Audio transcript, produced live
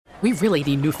We really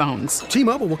need new phones.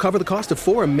 T-Mobile will cover the cost of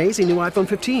 4 amazing new iPhone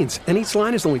 15s, and each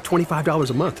line is only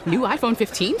 $25 a month. New iPhone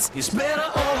 15s? It's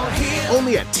better over here.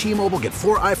 Only at T-Mobile, get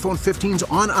 4 iPhone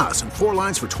 15s on us and 4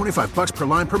 lines for $25 per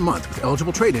line per month with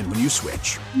eligible trade-in when you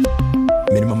switch.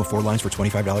 Minimum of 4 lines for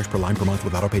 $25 per line per month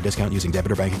with autopay discount using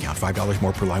debit or bank account. $5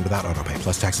 more per line without autopay,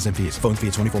 plus taxes and fees. Phone fee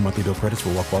at 24 monthly bill credits for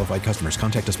well-qualified customers.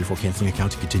 Contact us before canceling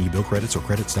account to continue bill credits or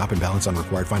credit stop and balance on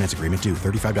required finance agreement due.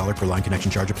 $35 per line connection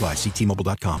charge applies. See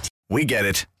T-Mobile.com. We get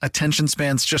it. Attention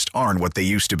spans just aren't what they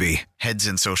used to be. Heads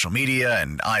in social media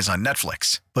and eyes on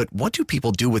Netflix. But what do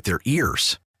people do with their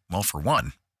ears? Well, for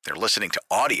one, they're listening to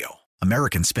audio.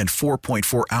 Americans spend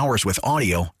 4.4 hours with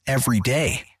audio every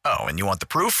day. Oh, and you want the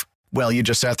proof? Well, you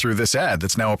just sat through this ad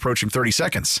that's now approaching 30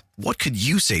 seconds. What could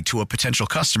you say to a potential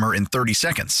customer in 30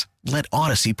 seconds? Let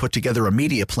Odyssey put together a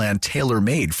media plan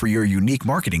tailor-made for your unique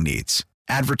marketing needs.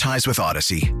 Advertise with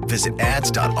Odyssey. Visit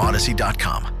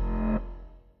ads.odyssey.com.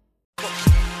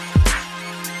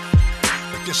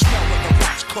 You smell what the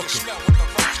rock's cooking.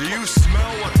 Do you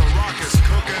smell what the rock is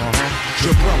cooking?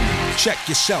 Jabroni, check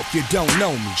yourself, you don't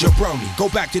know me. Jabroni, go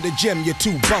back to the gym, you're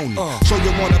too bony. So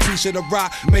you want a piece of the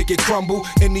rock, make it crumble.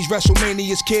 In these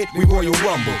WrestleManias, kid, we Royal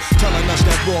Rumble. Telling us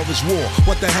that Raw is war.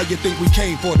 What the hell you think we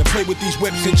came for? To play with these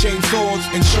whips and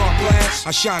chainsaws and sharp glass?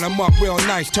 I shine them up real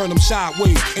nice, turn them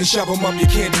sideways, and shove them up your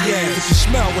candy ass. If you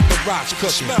smell what the rock's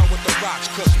cooking. Smell what the rock's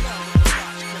cooking.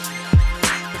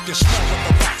 If you smell what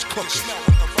the rock's cooking.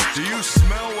 Do you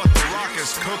smell what the rock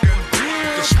is cooking?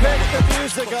 Pick the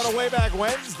music on a Way Back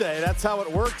Wednesday. That's how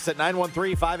it works at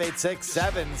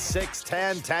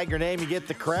 913-586-7610. Tag your name, you get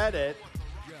the credit.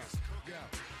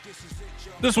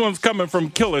 This one's coming from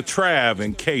Killer Trav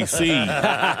in KC.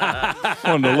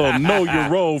 On the little Know Your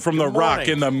Role from The Rock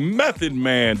and the Method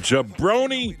Man.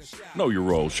 Jabroni, know your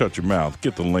role. Shut your mouth.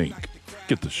 Get the link.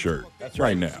 Get the shirt. That's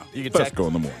right now. You can Best go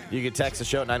in the morning. You can text the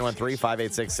show at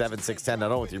 913-586-7610.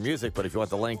 Not only with your music, but if you want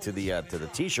the link to the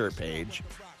T-shirt page,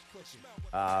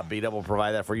 B-Dub will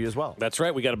provide that for you as well. That's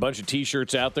right. We got a bunch of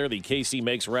T-shirts out there. The KC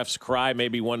Makes Refs Cry,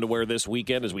 maybe one to wear this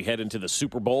weekend as we head into the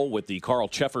Super Bowl with the Carl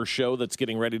Cheffer show that's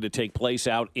getting ready to take place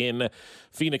out in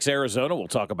Phoenix, Arizona. We'll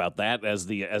talk about that as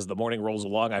the morning rolls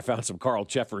along. I found some Carl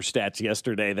Cheffer stats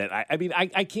yesterday that,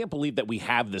 I can't believe that we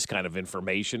have this kind of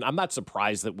information. I'm not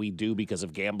surprised that we do because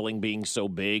of gambling being so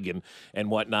big and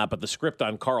whatnot, but the script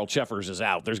on Carl Cheffers is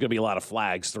out. There's going to be a lot of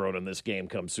flags thrown in this game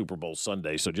come Super Bowl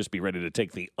Sunday, so just be ready to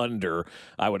take the under,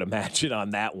 I would imagine, on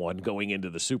that one going into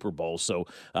the Super Bowl. So,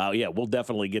 we'll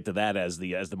definitely get to that as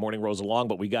the morning rolls along,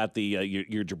 but we got the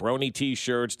your Jabroni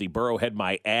T-shirts, the Burrowhead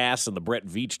My Ass, and the Brett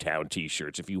Veachtown T-shirts.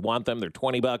 If you want them, they're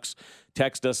 $20.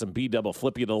 Text us and B-Dub will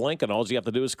flip you the link, and all you have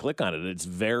to do is click on it. It's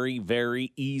very,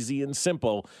 very easy and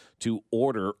simple to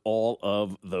order all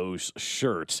of those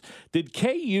shirts. Did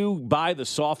KU buy the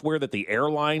software that the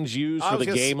airlines used for the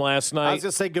game last night? I was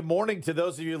going to say good morning to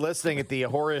those of you listening at the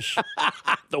Horish.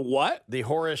 The what? The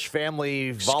Horish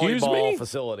Family Volleyball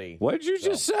Facility. What did you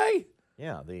just say?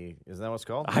 Yeah, isn't that what it's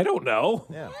called? I don't know.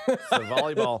 Yeah, it's the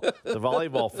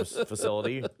volleyball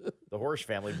facility. The Horish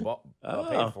family paid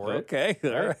for it. Okay, all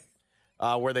right.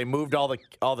 Where they moved all the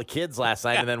kids last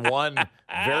night, and then one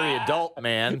very adult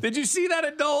man. Did you see that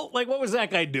adult? Like, what was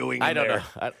that guy doing? I don't know.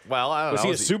 I don't know. Was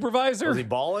he a supervisor? Was he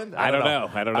balling? I don't know.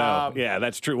 I don't know. Yeah,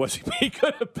 that's true. Was he? He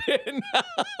could have been.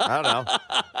 I don't know.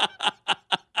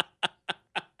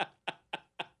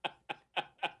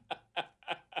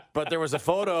 But there was a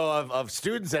photo of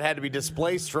students that had to be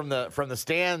displaced from the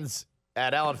stands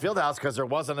at Allen Fieldhouse because there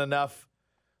wasn't enough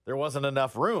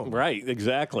room. Right,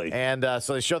 exactly. And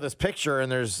so they show this picture, and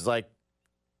there's like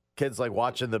kids like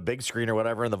watching the big screen or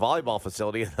whatever in the volleyball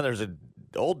facility, and then there's an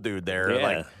old dude there.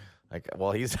 Yeah. Like,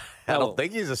 well, I don't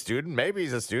think he's a student. Maybe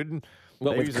he's a student.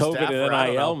 Well, Maybe with he's a COVID staffer,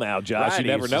 and NIL now, Josh, right, you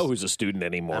never know who's a student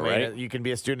anymore, right? You can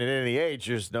be a student at any age.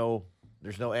 There's no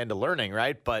end to learning,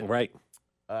 right? But right.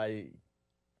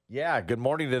 Yeah, good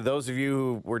morning to those of you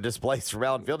who were displaced from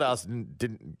Allen Fieldhouse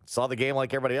and saw the game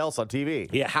like everybody else on TV.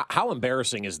 Yeah, how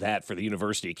embarrassing is that for the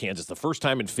University of Kansas? The first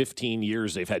time in 15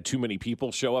 years they've had too many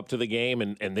people show up to the game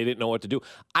and they didn't know what to do.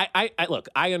 Look,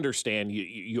 I understand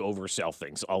you oversell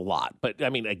things a lot, but I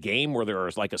mean, a game where there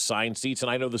are like assigned seats, and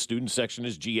I know the student section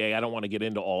is GA. I don't want to get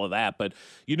into all of that, but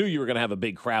you knew you were going to have a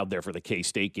big crowd there for the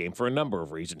K-State game for a number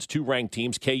of reasons. Two ranked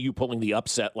teams, KU pulling the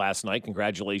upset last night.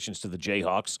 Congratulations to the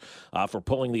Jayhawks for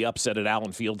pulling the upset at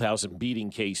Allen Fieldhouse and beating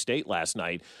K-State last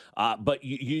night. But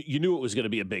you knew it was going to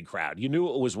be a big crowd. You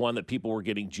knew it was one that people were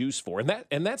getting juice for.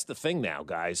 And that's the thing now,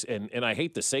 guys. And I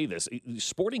hate to say this,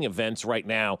 sporting events right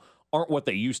now aren't what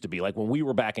they used to be. Like when we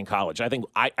were back in college, I think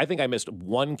I missed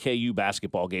one KU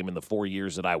basketball game in the 4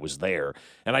 years that I was there,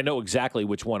 and I know exactly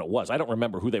which one it was. I don't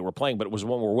remember who they were playing, but it was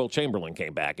one where Will Chamberlain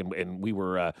came back, and we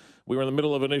were in the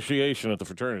middle of initiation at the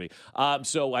fraternity,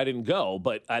 so I didn't go.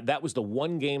 But that was the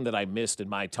one game that I missed in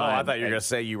my time. Oh, I thought you were going to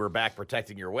say you were back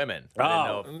protecting your women.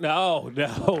 No.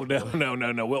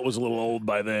 Wilt was a little old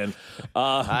by then.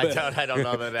 I don't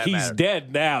know that he's mattered.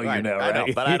 Dead now, right, you know, right? I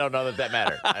know, but I don't know that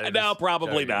mattered. No,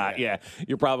 probably not. Yeah,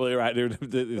 you're probably right.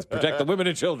 It's protect the women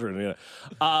and children. You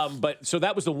know? But so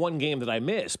that was the one game that I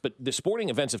missed. But the sporting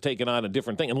events have taken on a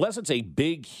different thing. Unless it's a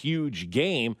big, huge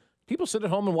game, people sit at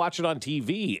home and watch it on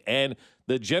TV. And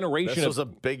the generation this was a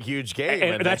big, huge game.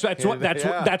 And that's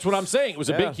what I'm saying. It was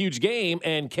a big, huge game.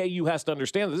 And KU has to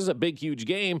understand that this is a big, huge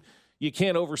game. You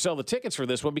can't oversell the tickets for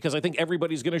this one because I think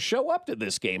everybody's going to show up to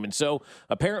this game. And so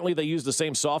apparently they used the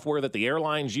same software that the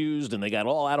airlines used, and they got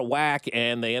all out of whack,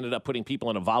 and they ended up putting people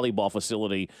in a volleyball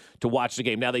facility to watch the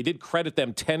game. Now, they did credit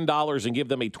them $10 and give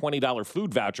them a $20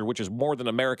 food voucher, which is more than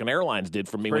American Airlines did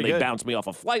for me when they bounced me off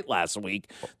a flight last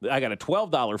week. I got a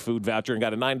 $12 food voucher and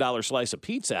got a $9 slice of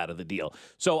pizza out of the deal.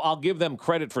 So I'll give them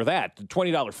credit for that. The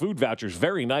 $20 food voucher is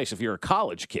very nice if you're a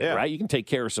college kid, right? You can take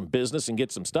care of some business and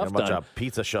get some stuff done. A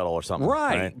pizza shuttle or something.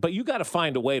 Right. But you got to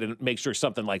find a way to make sure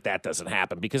something like that doesn't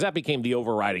happen, because that became the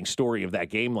overriding story of that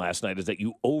game last night, is that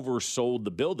you oversold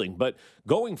the building. But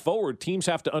going forward, teams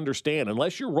have to understand,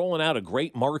 unless you're rolling out a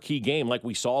great marquee game like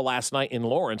we saw last night in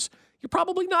Lawrence, you're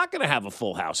probably not going to have a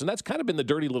full house. And that's kind of been the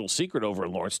dirty little secret over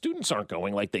in Lawrence. Students aren't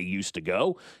going like they used to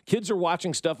go. Kids are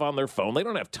watching stuff on their phone. They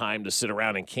don't have time to sit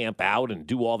around and camp out and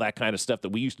do all that kind of stuff that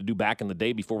we used to do back in the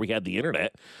day before we had the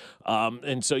internet.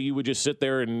 And so you would just sit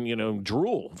there and,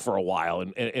 drool for a while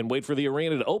and wait for the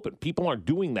arena to open. People aren't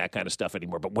doing that kind of stuff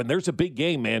anymore. But when there's a big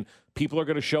game, man, people are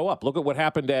going to show up. Look at what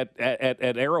happened at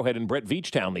Arrowhead in Brett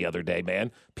Veach Town the other day, man.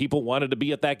 People wanted to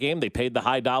be at that game. They paid the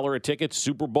high dollar a ticket,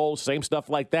 Super Bowl, same stuff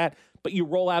like that. But you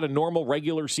roll out a normal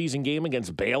regular season game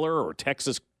against Baylor or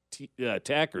Texas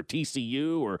Tech or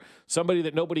TCU or somebody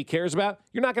that nobody cares about,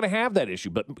 you're not going to have that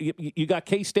issue. But you got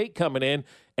K-State coming in,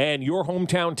 and your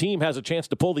hometown team has a chance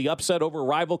to pull the upset over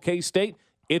rival K-State.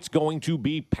 It's going to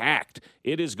be packed.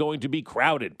 It is going to be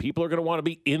crowded. People are going to want to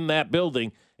be in that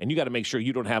building, and you got to make sure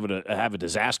you don't have a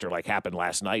disaster like happened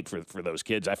last night for those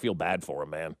kids. I feel bad for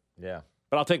them, man. Yeah.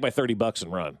 But I'll take my $30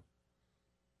 and run.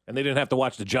 And they didn't have to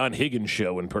watch the John Higgins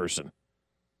show in person.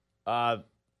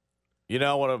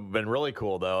 Would have been really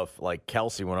cool, though, if,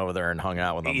 Kelsey went over there and hung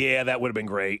out with them. Yeah, that would have been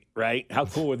great, right? How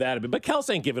cool would that have been? But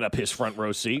Kelsey ain't giving up his front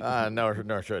row seat.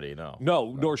 Nor should he, no.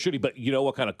 No, nor should he. But you know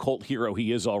what kind of cult hero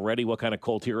he is already? What kind of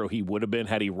cult hero he would have been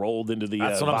had he rolled into the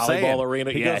volleyball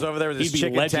arena? He goes over there with his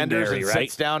chicken tenders and right?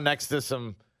 sits down next to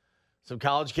some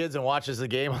college kids and watches the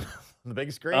game on the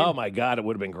big screen. Oh my God, it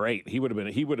would have been great. He would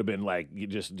have been like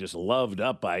just loved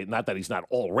up by, not that he's not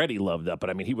already loved up, but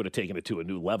I mean he would have taken it to a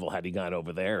new level had he gone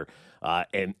over there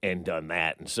and done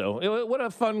that. And so what a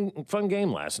fun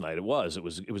game last night it was. It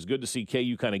was good to see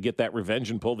KU kind of get that revenge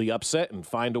and pull the upset and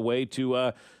find a way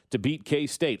to beat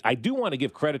K-State. I do want to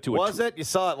give credit to it. You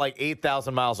saw it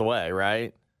 8,000 miles away,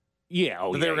 right? Yeah,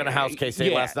 they were going to house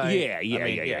K-State last night. Yeah, you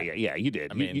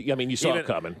did. You saw it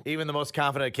coming. Even the most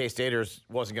confident K-Staters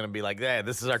wasn't going to be like, "Hey,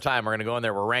 this is our time. We're going to go in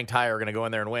there. We're ranked high. We're going to go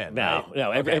in there and win." No.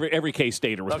 Every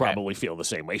K-Stater was probably feel the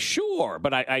same way. Sure,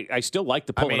 but I still like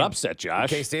to pull an upset, Josh.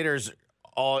 K-Staters,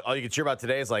 all you can cheer about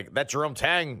today is that Jerome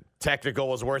Tang technical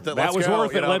was worth it. That was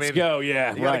worth it. Let's go.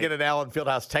 Yeah, you got to get an Allen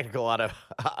Fieldhouse technical out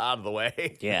of the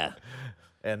way. Yeah,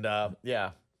 and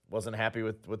wasn't happy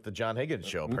with the John Higgins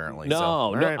show, apparently.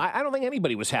 No, right. I don't think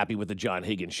anybody was happy with the John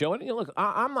Higgins show. And look,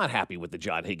 I'm not happy with the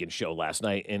John Higgins show last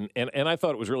night. And I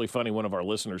thought it was really funny. One of our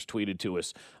listeners tweeted to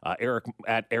us, Eric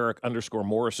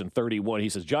 @Eric_Morrison31. He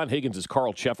says, John Higgins is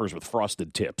Carl Cheffers with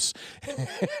frosted tips.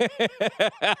 I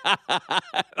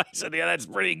said, yeah, that's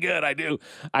pretty good. I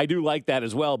do like that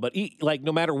as well. But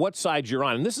no matter what side you're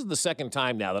on, and this is the second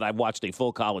time now that I've watched a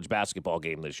full college basketball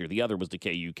game this year. The other was the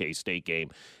KU K-State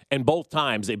game. And both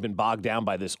times they've been bogged down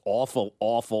by this awful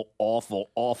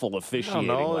officiating.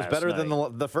 No, it was better night.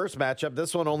 than the first matchup.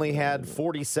 This one only had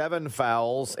 47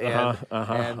 fouls and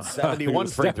 71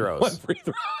 free throws. One free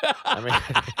throw. I mean,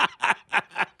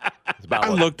 I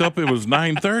looked up. It was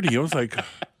 9:30. I was like,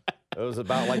 it was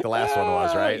about like the last one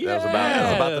was, right? That was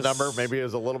about the number. Maybe it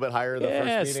was a little bit higher the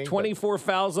first meeting. 24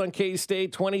 fouls on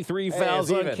K-State, 23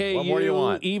 fouls on KU. What more do you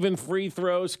want? Even free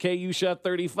throws. KU shot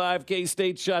 35,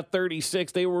 K-State shot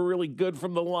 36. They were really good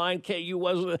from the line. KU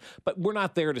wasn't. But we're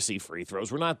not there to see free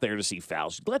throws. We're not there to see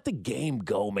fouls. Let the game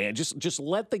go, man. Just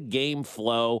let the game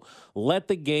flow. Let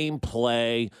the game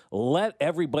play. Let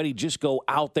everybody just go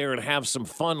out there and have some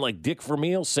fun, like Dick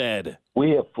Vermeil said.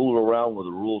 We have fooled around with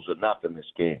the rules enough in this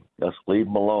game. Just leave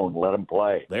them alone. Let them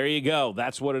play. There you go.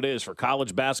 That's what it is for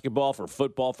college basketball, for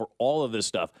football, for all of this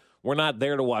stuff. We're not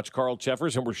there to watch Carl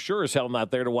Cheffers, and we're sure as hell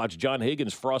not there to watch John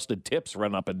Higgins' frosted tips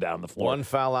run up and down the floor. One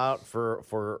foul out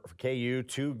for KU,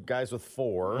 2 guys with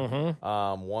 4.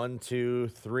 Mm-hmm. 1, 2,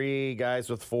 3 guys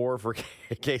with 4 for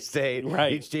K-State.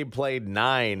 Right. Each team played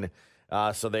 9,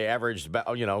 so they averaged about,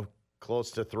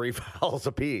 close to 3 fouls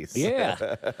apiece. Yeah.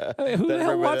 I mean, who the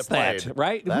hell wants that,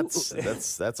 right?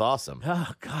 That's awesome.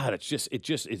 Oh, God, it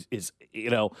just is,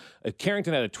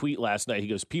 Carrington had a tweet last night. He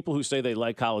goes, people who say they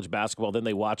like college basketball, then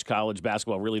they watch college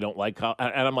basketball, really don't like college.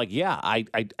 And I'm like, yeah,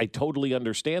 I totally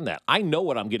understand that. I know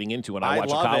what I'm getting into when I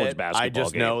watch a college basketball I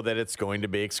just game. know that it's going to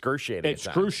be excruciating.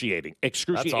 Excruciating.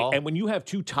 That's all. And when you have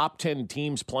 2 top 10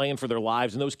 teams playing for their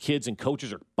lives and those kids and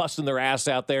coaches are busting their ass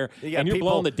out there and you're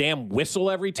blowing the damn whistle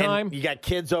every time. You got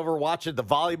kids over watching the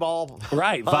volleyball.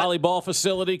 Right, volleyball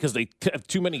facility because they have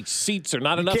too many seats or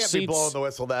not enough seats. You can't be blowing the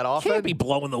whistle that often. Can't be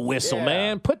blowing the whistle,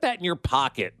 man. Put that in your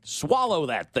pocket. Swallow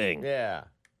that thing. Yeah.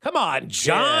 Come on,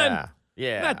 John.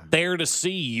 Yeah. I'm not there to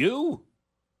see you.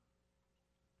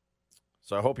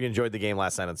 So I hope you enjoyed the game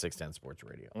last night on 610 Sports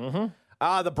Radio.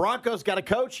 Mm-hmm. The Broncos got a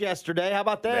coach yesterday. How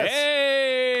about this?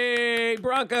 Hey,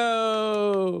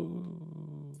 Bronco.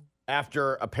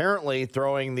 After apparently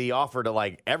throwing the offer to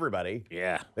like everybody,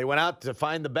 they went out to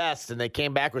find the best, and they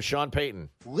came back with Sean Payton.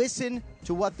 Listen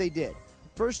to what they did.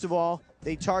 First of all,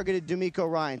 they targeted D'Amico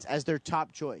Ryans as their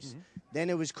top choice. Then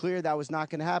it was clear that was not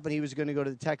going to happen. He was going to go to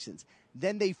the Texans.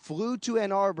 Then they flew to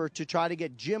Ann Arbor to try to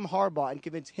get Jim Harbaugh and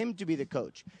convince him to be the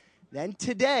coach. Then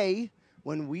today,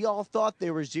 when we all thought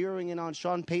they were zeroing in on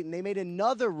Sean Payton, they made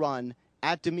another run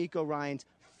at D'Amico Ryans,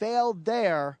 failed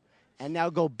there, and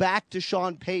now go back to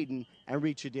Sean Payton and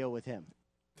reach a deal with him.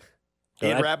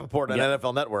 Ian Rappaport on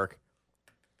NFL Network.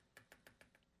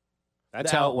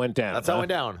 That's how it went down. That's how it went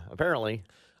down, apparently.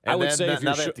 And I would then say if now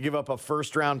you're they have to give up a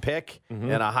first-round pick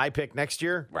and a high pick next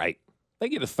year. Right. They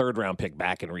get a third-round pick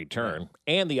back in return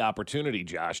and the opportunity,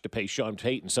 Josh, to pay Sean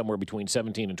Payton somewhere between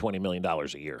 $17 and $20 million a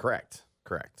year. Correct.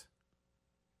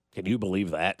 Can you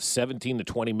believe that? $17 to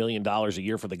 $20 million a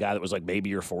year for the guy that was like maybe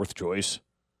your 4th choice?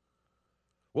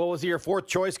 Well, was he your 4th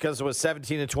choice because it was $17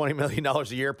 to $20 million a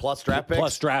year plus draft picks?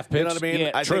 Plus draft picks. You know what I mean?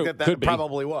 Yeah, I true. think that Could be.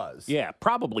 probably was. Yeah,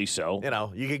 probably so.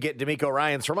 You could get D'Amico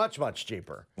Ryans for much, much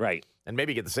cheaper. Right. And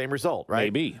maybe get the same result, right?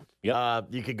 Maybe. Yep.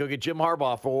 You could go get Jim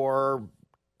Harbaugh for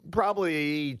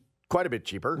probably quite a bit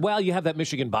cheaper. Well, you have that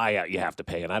Michigan buyout you have to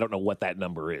pay, and I don't know what that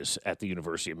number is at the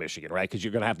University of Michigan, right? Because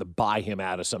you're going to have to buy him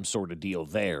out of some sort of deal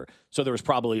there. So there was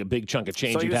probably a big chunk of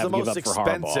change you'd have to give up for Harbaugh. So he was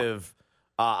the most expensive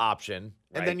option,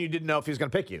 and then you didn't know if he was going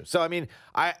to pick you. So, I mean,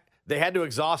 they had to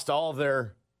exhaust all of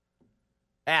their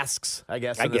asks, I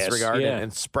guess, in this regard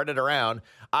and spread it around.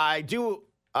 I do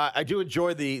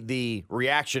enjoy the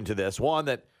reaction to this. One,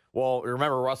 that,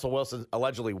 remember Russell Wilson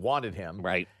allegedly wanted him.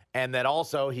 Right. And that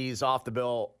also he's off the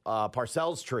Bill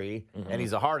Parcells tree, and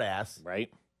he's a hard ass. Right.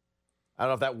 I don't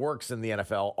know if that works in the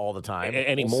NFL all the time.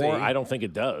 Anymore, I don't think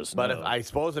it does. But I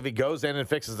suppose if he goes in and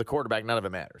fixes the quarterback, none of it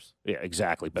matters. Yeah,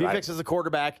 exactly. But if he fixes the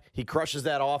quarterback, he crushes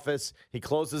that office, he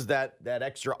closes that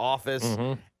extra office,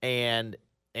 and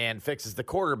fixes the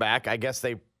quarterback, I guess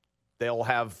they'll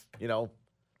have,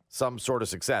 some sort of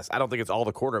success. I don't think it's all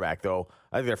the quarterback, though.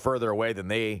 I think they're further away than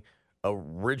they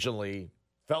originally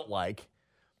felt like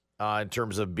in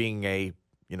terms of being a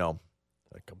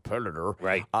competitor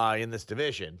in this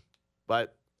division.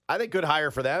 But I think good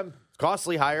hire for them.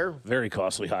 Costly hire. Very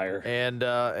costly hire.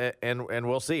 And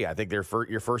we'll see. I think your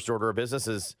first order of business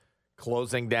is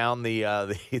closing down the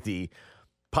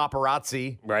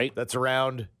paparazzi that's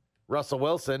around Russell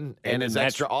Wilson and his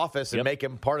extra office and make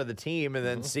him part of the team, and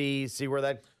then see where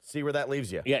that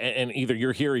leaves you. Yeah, and either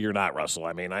you're here or you're not, Russell.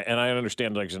 I mean, I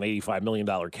understand there's an $85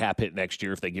 million cap hit next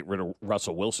year if they get rid of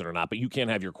Russell Wilson or not, but you can't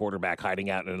have your quarterback hiding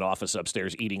out in an office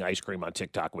upstairs eating ice cream on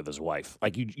TikTok with his wife.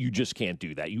 Like, you just can't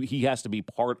do that. He has to be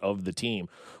part of the team,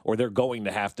 or they're going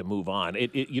to have to move on.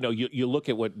 You look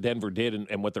at what Denver did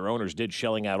and what their owners did,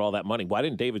 shelling out all that money. Why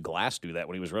didn't David Glass do that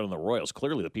when he was running the Royals?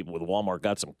 Clearly, the people with Walmart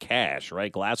got some cash,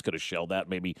 right? Glass could have shelled that,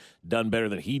 maybe done better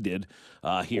than he did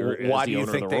here. Why as the do you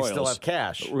owner think of the they Royals. still have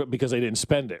cash? because they didn't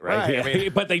spend it, right? Right, I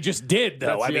mean, but they just did,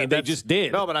 though. They just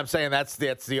did. No, but I'm saying that's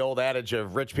the old adage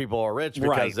of rich people are rich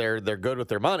because they're good with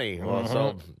their money. Well,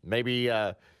 so maybe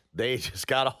they just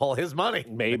got all his money.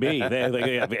 Maybe.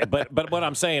 But what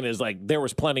I'm saying is, like, there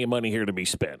was plenty of money here to be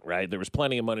spent, right? There was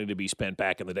plenty of money to be spent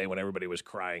back in the day when everybody was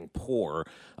crying poor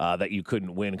that you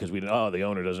couldn't win because the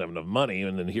owner doesn't have enough money.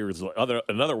 And then here's another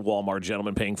Walmart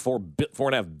gentleman paying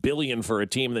 $4.5 billion for a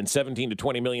team, and then $17 to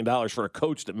 $20 million for a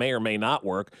coach that may or may not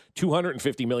work,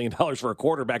 $250 million for a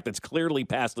quarterback that's clearly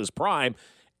past his prime.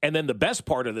 And then the best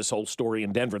part of this whole story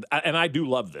in Denver, and I do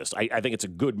love this, I think it's a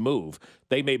good move.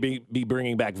 They may be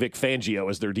bringing back Vic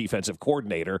Fangio as their defensive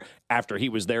coordinator after he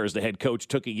was there as the head coach,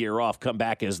 took a year off, come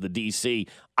back as the DC.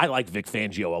 I like Vic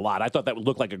Fangio a lot. I thought that would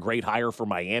look like a great hire for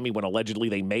Miami when allegedly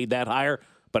they made that hire.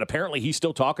 But apparently he's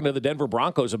still talking to the Denver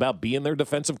Broncos about being their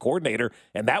defensive coordinator,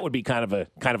 and that would be kind of a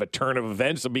turn of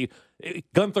events. It'd be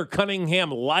Gunther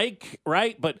Cunningham-like,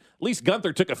 right? But at least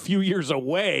Gunther took a few years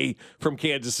away from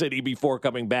Kansas City before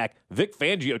coming back. Vic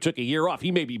Fangio took a year off.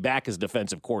 He may be back as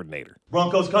defensive coordinator.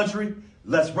 Broncos country,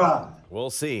 let's ride. We'll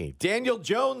see. Daniel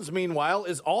Jones, meanwhile,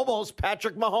 is almost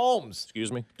Patrick Mahomes.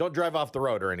 Excuse me? Don't drive off the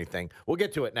road or anything. We'll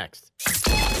get to it next.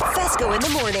 Fesco in the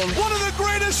morning. One of the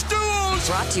greatest duos.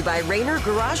 Brought to you by Rainer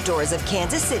Garage Doors of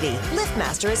Kansas City.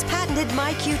 LiftMaster has patented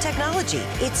MyQ technology.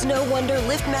 It's no wonder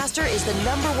LiftMaster is the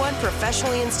 #1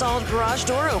 professionally installed garage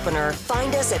door opener.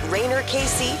 Find us at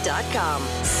RainerKC.com.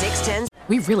 610.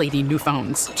 We really need new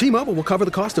phones. T-Mobile will cover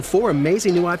the cost of 4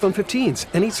 amazing new iPhone 15s,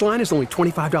 and each line is only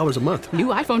 $25 a month. New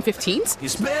iPhone 15s?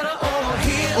 It's better over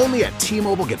here. Only at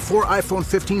T-Mobile, get 4 iPhone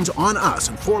 15s on us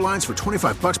and 4 lines for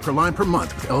 $25 per line per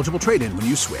month with eligible trade-in when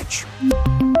you switch.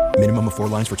 Minimum of 4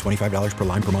 lines for $25 per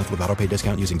line per month with autopay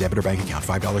discount using debit or bank account.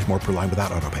 $5 more per line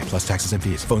without autopay, plus taxes and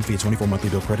fees. Phone fee at 24 monthly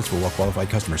bill credits for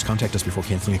well-qualified customers. Contact us before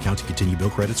canceling account to continue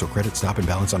bill credits or credit stop and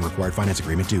balance on required finance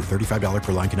agreement due. $35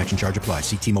 per line connection charge applies.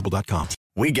 See T-Mobile.com.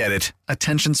 We get it.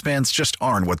 Attention spans just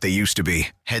aren't what they used to be.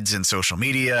 Heads in social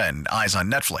media and eyes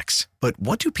on Netflix. But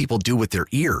what do people do with their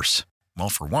ears? Well,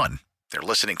 for one, they're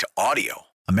listening to audio.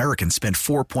 Americans spend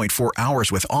 4.4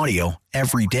 hours with audio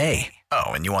every day. Oh,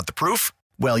 and you want the proof?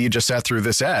 Well, you just sat through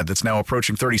this ad that's now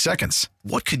approaching 30 seconds.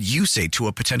 What could you say to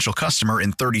a potential customer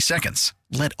in 30 seconds?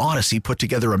 Let Odyssey put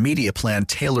together a media plan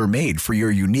tailor-made for your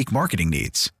unique marketing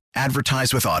needs.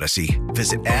 Advertise with Odyssey.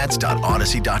 Visit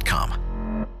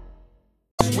ads.odyssey.com.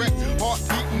 Sweat, heart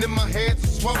beating in my head,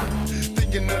 swollen.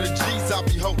 Thinking of the G's I'll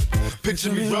be holding.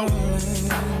 Picture me rolling.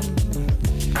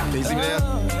 Can you see me now?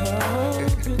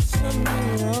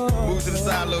 Move to the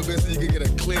side a little bit so you can get a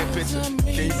clear picture.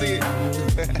 Can you see it?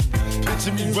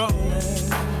 Picture me rolling.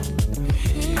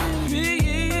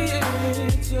 Yeah.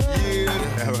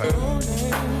 All right.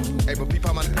 Hey, but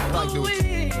people, my like do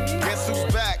it. Guess who's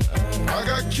back? I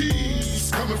got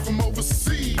keys coming from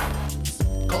overseas.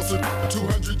 Costing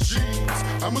 200 G's.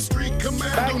 I'm a street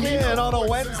commando. Back in on a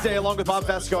Wednesday, along with Bob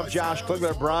Fesco, Josh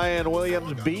Klingler, Brian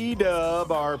Williams,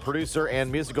 B-Dub, our producer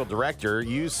and musical director.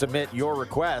 You submit your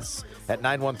requests at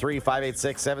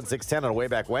 913-586-7610 on a Way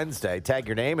Back Wednesday. Tag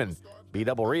your name and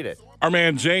B-Dub will read it. Our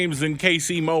man James in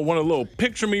KC Mo wanted a little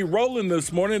picture me rolling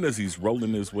this morning as he's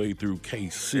rolling his way through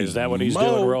KC. Is that what he's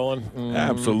doing, rolling? Mm-hmm.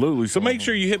 Absolutely. So make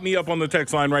sure you hit me up on the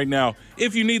text line right now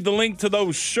if you need the link to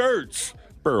those shirts.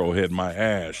 Burrowhead my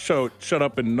ass. Shut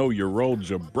up and know your role,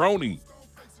 jabroni.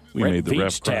 We made the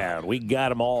ref cry. We got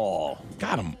them all.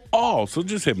 Got them all. So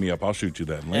just hit me up. I'll shoot you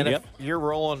that link. And if you're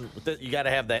rolling, you got to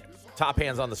have that top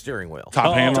hands on the steering wheel.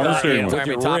 Top hand on the steering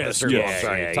wheel. Top of the steering wheel.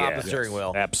 Sorry, top of the steering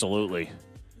wheel. Absolutely.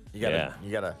 You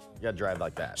gotta drive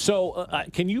like that. So,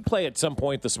 can you play at some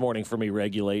point this morning for me,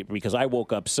 Regulate? Because I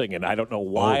woke up singing. I don't know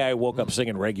why I woke up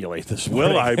singing Regulate this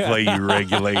morning. Will I play you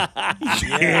Regulate?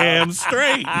 Damn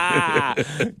straight.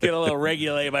 Get a little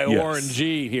Regulate by Warren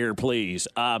G here, please.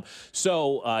 I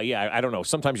don't know.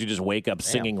 Sometimes you just wake up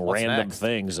singing random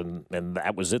things, and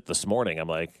that was it this morning. I'm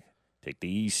like, take the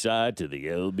east side to the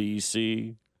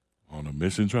LBC. On a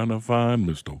mission trying to find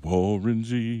Mr. Warren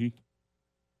G.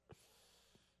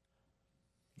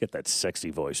 Get that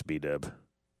sexy voice, B-Dub.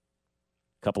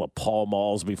 Couple of Pall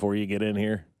Malls before you get in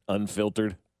here,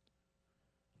 unfiltered.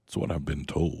 That's what I've been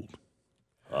told.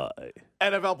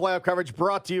 NFL playoff coverage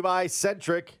brought to you by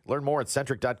Centric. Learn more at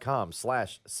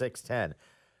centric.com/610.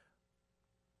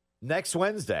 Next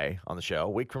Wednesday on the show, a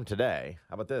week from today,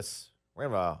 how about this? We're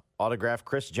going to have an autographed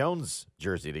Chris Jones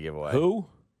jersey to give away. Who?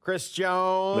 Chris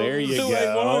Jones. There you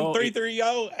go.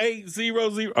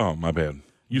 281-330-800. Oh, my bad.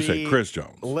 You said Chris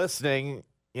Jones. Listening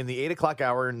in the 8 o'clock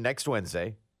hour next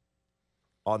Wednesday.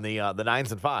 on the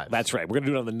 9s and 5s. That's right. We're going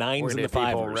to do it on the 9s and the 5s.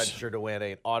 People register to win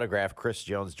an autographed Chris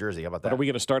Jones jersey. How about that? But are we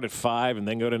going to start at 5 and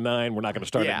then go to 9? We're not going to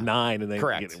start at 9 and then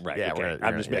correct. Get it right. Yeah, okay.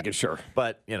 I'm just making sure.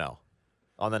 But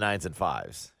on the 9s and 5s,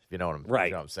 if you know what I'm you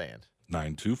know what I'm saying.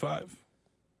 925.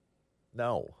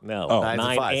 No, 9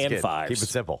 and 5s. Keep it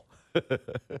simple.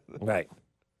 Right.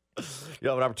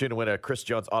 You'll have an opportunity to win a Chris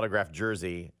Jones autographed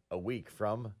jersey a week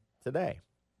from today.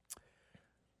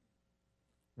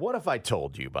 What if I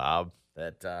told you, Bob,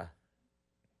 that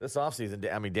this offseason,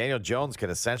 Daniel Jones can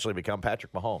essentially become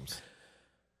Patrick Mahomes?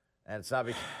 And it's not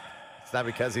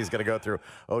because he's going to go through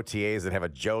OTAs and have a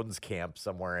Jones camp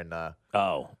somewhere in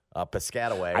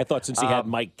Piscataway. I thought since he had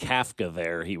Mike Kafka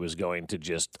there, he was going to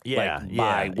just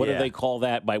what do they call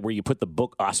that? By where you put the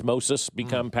book osmosis,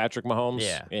 become Patrick Mahomes?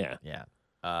 Yeah.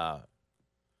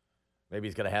 Maybe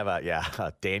he's going to have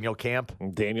a Daniel camp.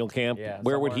 Daniel camp? Yeah,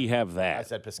 where would he have that? I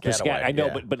said Piscataway. I know,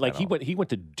 but like he went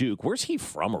to Duke. Where's he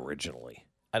from originally?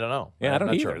 I don't know. Yeah, I don't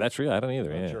either. Sure. That's real. I don't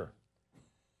either. I'm yeah. sure.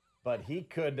 But he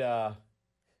could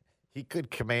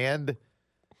command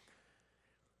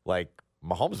like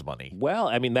Mahomes money.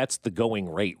 Well, that's the going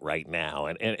rate right now.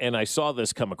 And I saw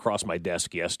this come across my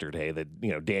desk yesterday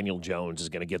that, Daniel Jones is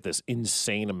going to get this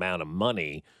insane amount of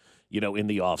money, in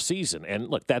the offseason. And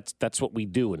look, that's what we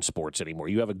do in sports anymore.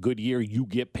 You have a good year, you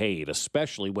get paid,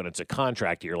 especially when it's a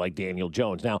contract year like Daniel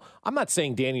Jones. Now, I'm not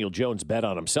saying Daniel Jones bet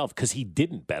on himself because he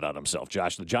didn't bet on himself,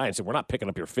 Josh. The Giants said, we're not picking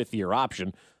up your fifth-year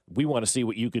option. We want to see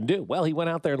what you can do. Well, he went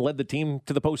out there and led the team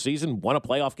to the postseason, won a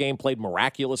playoff game, played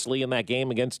miraculously in that game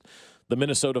against the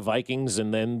Minnesota Vikings,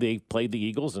 and then they played the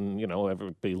Eagles, and,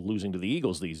 everybody losing to the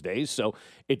Eagles these days. So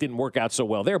it didn't work out so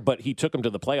well there, but he took them to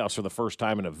the playoffs for the first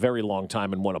time in a very long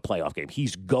time and won a playoff game.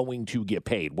 He's going to get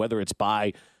paid, whether it's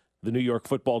by the New York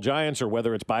Football Giants or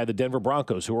whether it's by the Denver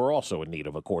Broncos, who are also in need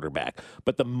of a quarterback.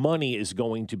 But the money is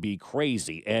going to be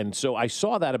crazy. And so I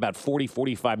saw that about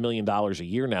 $40-45 million a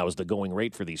year now is the going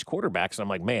rate for these quarterbacks. And I'm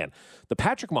like, man, the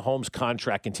Patrick Mahomes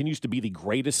contract continues to be the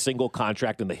greatest single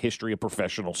contract in the history of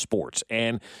professional sports.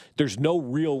 And there's no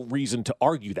real reason to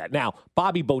argue that. Now,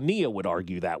 Bobby Bonilla would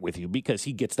argue that with you because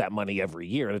he gets that money every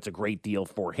year, and it's a great deal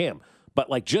for him. But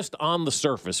like just on the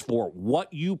surface for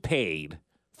what you paid,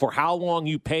 for how long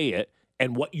you pay it,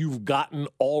 and what you've gotten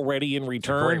already in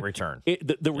return. Great return.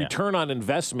 The return on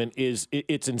investment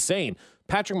it's insane.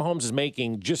 Patrick Mahomes is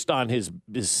making, just on his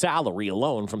salary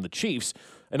alone from the Chiefs,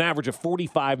 an average of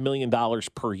 $45 million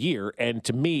per year. And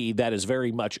to me, that is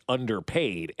very much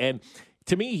underpaid. And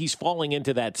to me, he's falling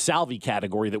into that Salvi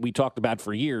category that we talked about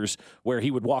for years, where he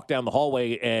would walk down the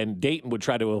hallway and Dayton would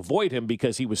try to avoid him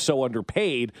because he was so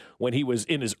underpaid when he was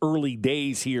in his early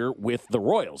days here with the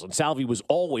Royals. And Salvi was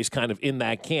always kind of in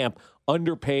that camp,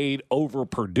 underpaid,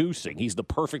 overproducing. He's the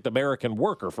perfect American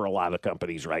worker for a lot of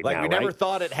companies right now. We never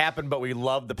thought it happened, but we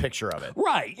love the picture of it.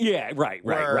 Right. Yeah.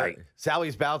 Right.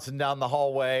 Sally's bouncing down the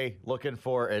hallway looking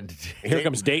for, and here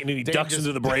comes Dayton, and he ducks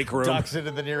into the break room. Ducks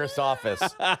into the nearest office.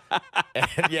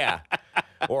 And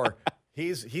or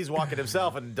he's walking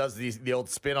himself and does the old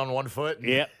spin on one foot.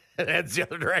 Yeah. Heads the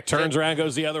other direction. Turns around,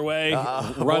 goes the other way,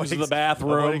 runs to the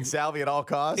bathroom. Avoiding Salvi at all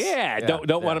costs. Yeah,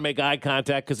 don't want to make eye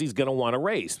contact because he's going to want to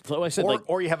race. So I said,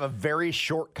 or you have a very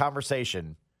short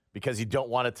conversation because you don't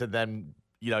want it to then,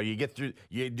 you get through,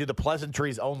 you do the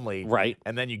pleasantries only. Right.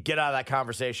 And then you get out of that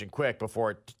conversation quick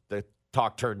before the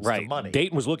talk turns to money.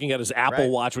 Dayton was looking at his Apple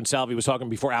Watch when Salvi was talking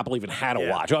before Apple even had a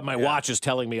watch. Oh, my watch is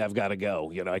telling me I've got to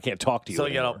go. I can't talk to you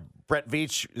anymore. Brett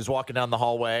Veach is walking down the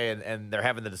hallway, and they're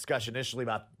having the discussion initially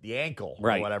about the ankle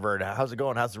or whatever. And how's it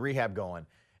going? How's the rehab going?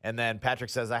 And then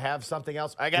Patrick says, I have something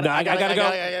else. I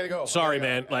gotta go. Sorry,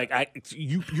 man.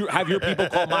 You have your people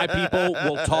call my people.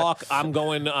 We'll talk. I'm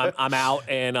going. I'm out,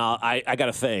 and I got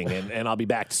a thing, and I'll be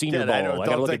back to Senior Bowl. I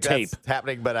got to look at tape. That's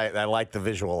happening, but I like the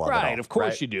visual of it. Right, of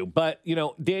course you do. But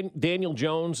Daniel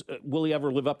Jones, will he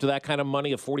ever live up to that kind of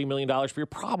money of $40 million per year?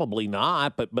 Probably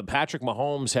not. But Patrick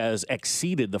Mahomes has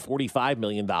exceeded the $45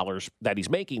 million that he's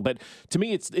making. But to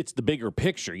me, it's the bigger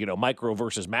picture. Micro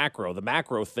versus macro. The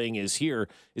macro thing is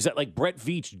that Brett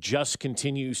Veach just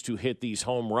continues to hit these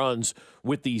home runs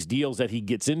with these deals that he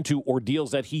gets into or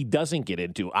deals that he doesn't get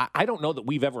into. I don't know that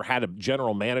we've ever had a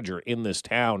general manager in this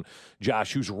town,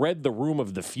 Josh, who's read the room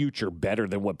of the future better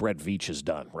than what Brett Veach has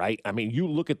done, right? I mean, you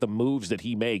look at the moves that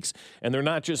he makes, and they're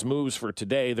not just moves for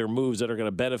today. They're moves that are going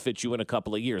to benefit you in a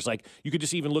couple of years. You could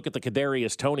just even look at the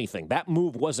Kadarius Toney thing. That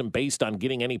move wasn't based on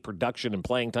getting any production and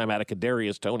playing time out of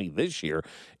Kadarius Toney this year.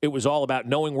 It was all about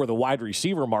knowing where the wide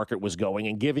receiver market was going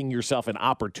and giving yourself an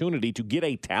opportunity to get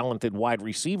a talented wide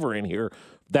receiver in here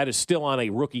that is still on a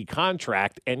rookie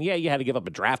contract. And, yeah, you had to give up a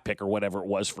draft pick or whatever it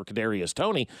was for Kadarius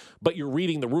Toney, but you're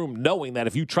reading the room knowing that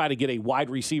if you try to get a wide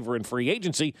receiver in free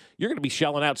agency, you're going to be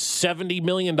shelling out $70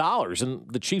 million. And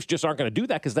the Chiefs just aren't going to do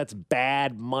that because that's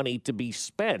bad money to be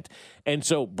spent. And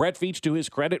so Brett Veach, to his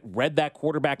credit, read that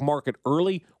quarterback market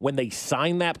early. When they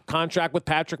signed that contract with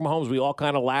Patrick Mahomes, we all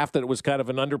kind of laughed that it was kind of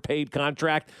an underpaid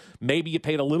contract. Maybe you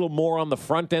paid a little more on the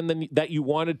front end than that you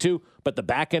wanted to, but the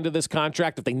back end of this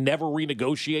contract, if they never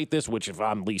renegotiate this, which if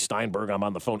I'm Lee Steinberg, I'm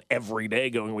on the phone every day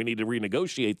going, we need to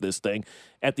renegotiate this thing.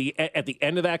 At the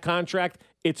end of that contract,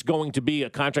 it's going to be a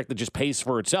contract that just pays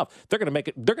for itself. They're going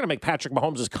to make Patrick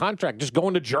Mahomes' contract just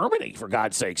going to Germany, for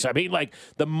God's sakes. I mean, like,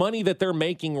 the money that they're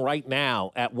making right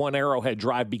now at One Arrowhead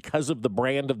Drive because of the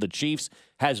brand of the Chiefs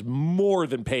has more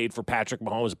than paid for Patrick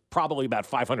Mahomes, probably about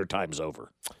 500 times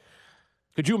over.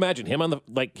 Could you imagine him on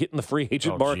hitting the free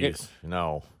agent market? Geez.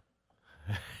 No.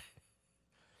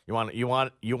 You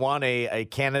want a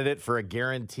candidate for a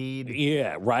guaranteed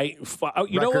right.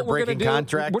 You know what we're going to do?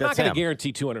 Contract? We're not going to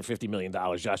guarantee $250 million,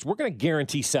 Josh. We're going to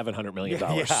guarantee $700 million.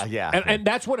 Yeah. And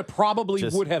that's what it probably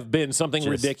would have been, something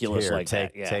ridiculous like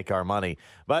that. Yeah. Take our money.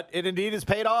 But it indeed has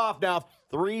paid off. Now,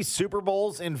 3 Super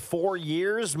Bowls in 4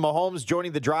 years. Mahomes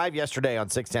joining the drive yesterday on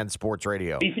 610 Sports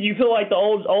Radio. You feel like the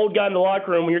old guy in the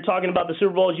locker room when you're talking about the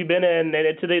Super Bowls you've been in,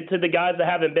 and to the guys that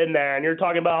haven't been there, and you're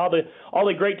talking about all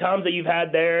the great times that you've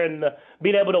had there, and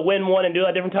being able to win one and do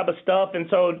that different type of stuff. And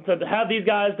so to have these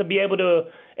guys to be able to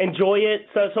enjoy it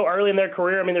so early in their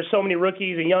career. I mean, there's so many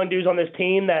rookies and young dudes on this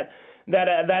team that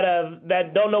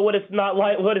don't know what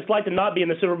it's like to not be in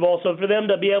the Super Bowl. So for them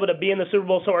to be able to be in the Super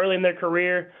Bowl so early in their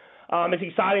career, it's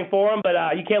exciting for them, but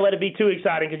you can't let it be too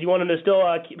exciting because you want them to still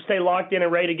stay locked in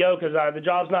and ready to go because the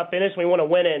job's not finished. We want to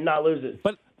win it and not lose it.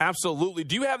 But absolutely.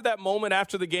 Do you have that moment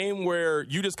after the game where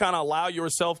you just kind of allow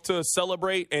yourself to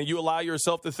celebrate and you allow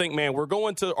yourself to think, man, we're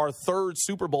going to our 3rd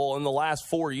Super Bowl in the last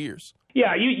 4 years?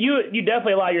 Yeah, you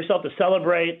definitely allow yourself to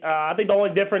celebrate. I think the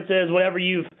only difference is whenever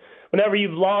you've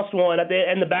lost one,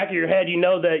 in the back of your head, you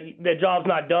know that the job's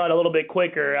not done a little bit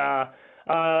quicker.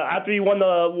 After I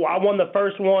won the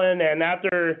first one, and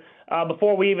after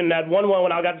before we even had won one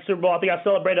when I got the Super Bowl, I think I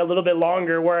celebrated a little bit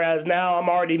longer. Whereas now I'm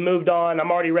already moved on.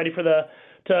 I'm already ready for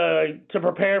to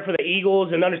prepare for the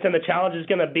Eagles and understand the challenge is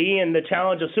going to be and the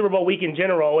challenge of Super Bowl week in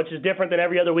general, which is different than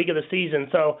every other week of the season.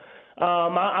 So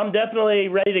I'm definitely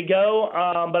ready to go,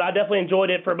 but I definitely enjoyed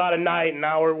it for about a night, and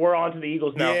now we're on to the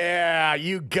Eagles now. Yeah,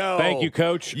 you go. Thank you,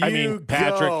 Coach. Patrick.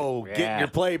 Get your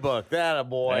playbook. That a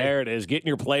boy. There it is. Get in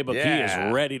your playbook. Yeah. He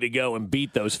is ready to go and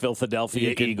beat those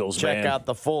Philadelphia Eagles, check out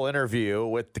the full interview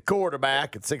with the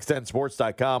quarterback at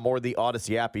 610sports.com or the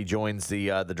Odyssey app. He joins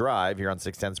the drive here on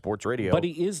 610 Sports Radio. But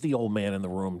he is the old man in the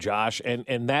room, Josh,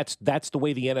 and that's the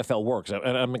way the NFL works. And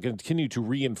I'm going to continue to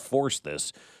reinforce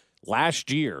this. Last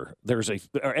year,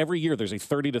 every year there's a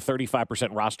 30 to 35%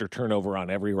 roster turnover on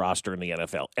every roster in the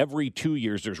NFL. Every 2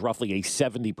 years, there's roughly a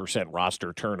 70%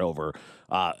 roster turnover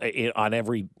on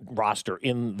every roster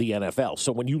in the NFL.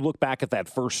 So when you look back at that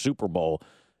first Super Bowl,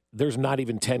 there's not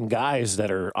even 10 guys that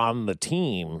are on the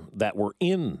team that were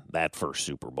in that first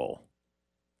Super Bowl.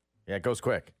 Yeah, it goes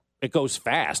quick. It goes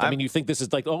fast. I mean, you think this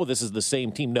is like, this is the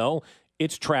same team. No,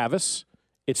 it's Travis,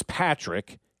 it's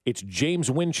Patrick, it's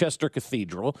James Winchester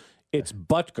Cathedral. It's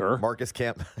Butker. Marcus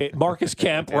Kemp.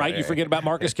 Right? You forget about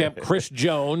Marcus Kemp. Chris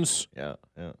Jones. Yeah.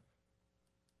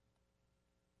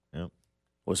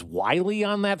 Was Wiley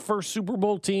on that first Super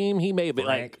Bowl team? He may have been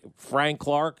like Frank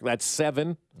Clark. That's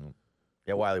 7.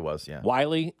 Yeah, Wiley was, yeah.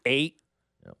 Wiley, 8.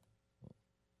 Yep.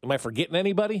 Am I forgetting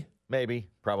anybody? Maybe,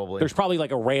 probably. There's probably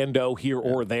like a rando here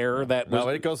or there that was. No,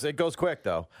 it goes quick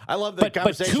though. I love the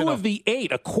conversation. But 2 of the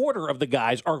 8, a quarter of the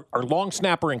guys are long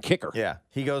snapper and kicker. Yeah,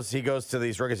 he goes to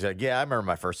these rookies. Like, yeah, I remember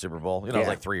my first Super Bowl. It was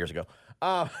like 3 years ago.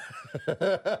 I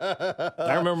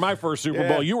remember my first Super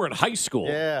Bowl. You were in high school.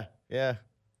 Yeah.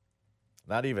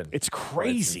 Not even. It's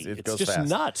crazy. It's just fast.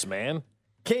 Nuts, man.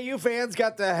 KU fans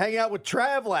got to hang out with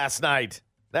Trav last night.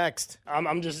 Next.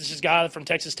 I'm just this guy from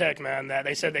Texas Tech, man, that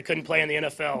they said they couldn't play in the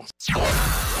NFL.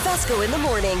 Fesco in the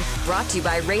Morning, brought to you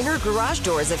by Rainer Garage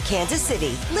Doors of Kansas City.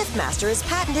 LiftMaster has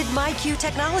patented MyQ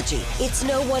technology. It's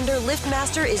no wonder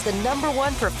LiftMaster is the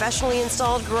 #1 professionally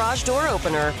installed garage door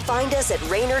opener. Find us at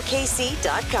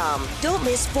RainerKC.com. Don't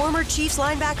miss former Chiefs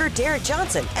linebacker Derek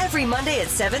Johnson every Monday at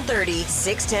 7:30,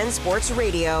 610 Sports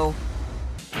Radio.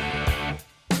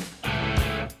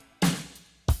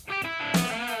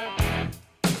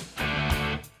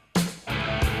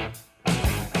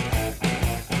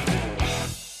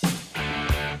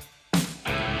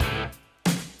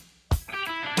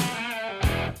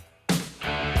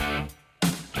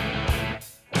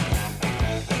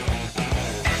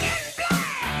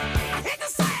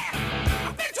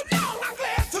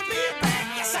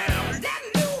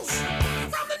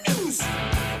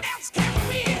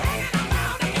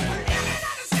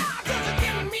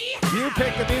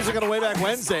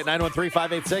 Wednesday at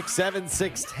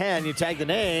 913-586-7610. You tag the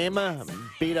name.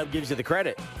 Beat Up gives you the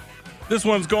credit. This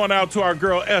one's going out to our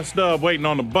girl S-Dub waiting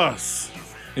on the bus.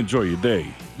 Enjoy your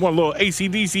day. One little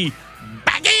AC/DC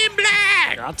Back in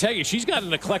Black. I'll tell you, she's got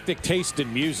an eclectic taste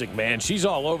in music, man. She's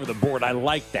all over the board. I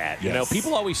like that. You know,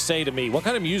 people always say to me, what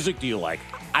kind of music do you like?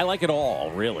 I like it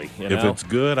all, really. If it's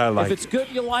good, I like it. If it's good,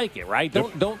 you like it, right?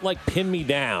 Don't like pin me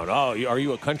down. Oh, are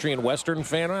you a country and western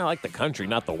fan? I like the country,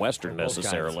 not the western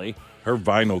necessarily. Her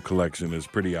vinyl collection is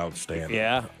pretty outstanding.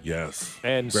 Yeah. Yes.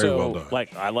 And very so, well done.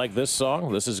 like, I like this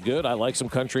song. This is good. I like some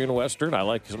country and western. I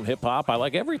like some hip hop. I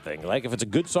like everything. Like, if it's a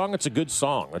good song, it's a good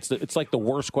song. It's like the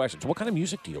worst question. So what kind of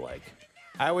music do you like?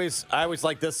 I always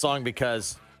like this song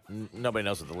because nobody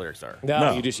knows what the lyrics are.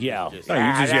 No, you just yell. It's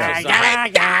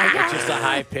just a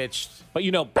high-pitched. But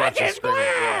you know,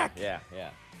 yeah.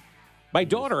 My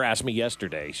daughter asked me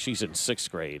yesterday, she's in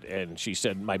 6th grade, and she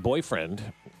said, my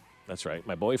boyfriend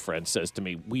says to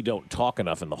me, we don't talk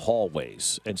enough in the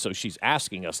hallways. And so she's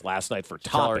asking us last night for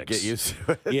Tell her topics. get used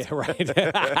to it. Yeah, right. Do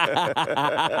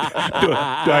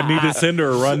I need to send her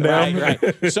a rundown?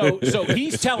 Right. So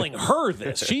he's telling her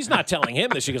this. She's not telling him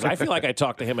this. She goes, I feel like I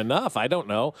talk to him enough. I don't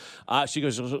know. She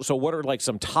goes, so what are like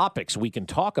some topics we can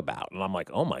talk about? And I'm like,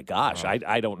 oh my gosh,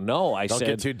 I don't know. I Don't said,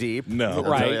 get too deep. No.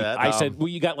 Right. I said, well,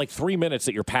 you got like 3 minutes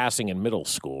that you're passing in middle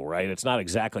school, right? It's not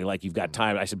exactly like you've got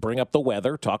time. I said, bring up the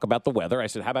weather, talk about the weather. I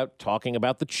said, how about talking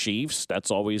about the Chiefs? That's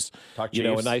always, a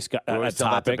nice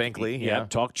topic. Binkley, yeah.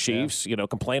 Talk Chiefs. You know,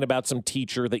 complain about some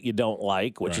teacher that you don't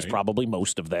like, which is probably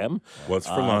most of them. What's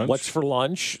for lunch? What's for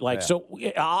lunch? Like, so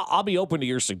I'll be open to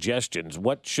your suggestions.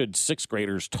 What should 6th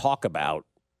graders talk about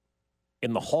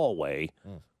in the hallway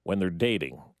when they're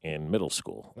dating in middle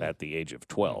school at the age of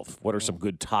 12? What are some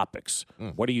good topics?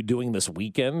 What are you doing this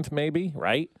weekend, maybe,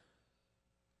 right?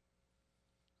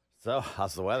 So,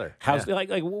 how's the weather? How's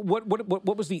like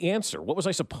what was the answer? What was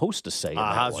I supposed to say?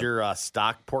 How's your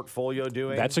stock portfolio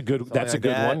doing? That's a good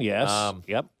one. Yes.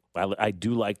 Yep. I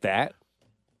do like that.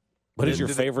 What is your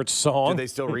favorite song? Do they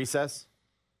still recess?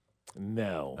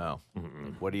 No. Oh.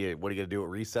 What are you gonna do at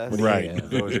recess? Right.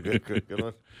 That was a good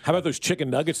one. How about those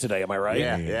chicken nuggets today? Am I right?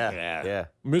 Yeah.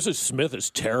 Mrs. Smith is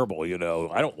terrible. You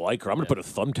know, I don't like her. I'm gonna put a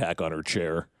thumbtack on her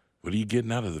chair. What are you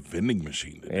getting out of the vending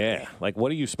machine today? Yeah, like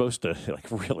what are you supposed to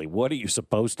really? What are you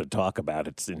supposed to talk about?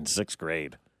 It's in 6th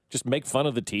grade. Just make fun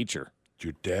of the teacher. Did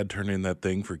your dad turn in that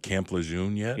thing for Camp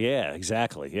Lejeune yet? Yeah,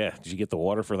 exactly. Yeah, did you get the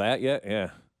water for that yet?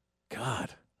 Yeah.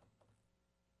 God.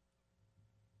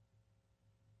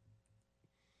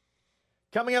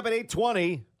 Coming up at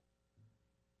 8:20,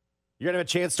 you're gonna have a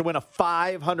chance to win a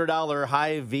 $500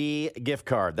 Hy-Vee gift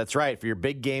card. That's right, for your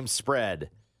big game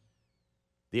spread.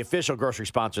 The official grocery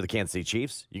sponsor of the Kansas City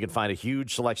Chiefs. You can find a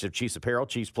huge selection of Chiefs apparel,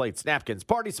 Chiefs plates, napkins,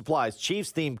 party supplies,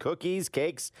 Chiefs-themed cookies,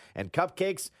 cakes, and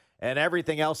cupcakes, and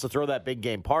everything else to throw that big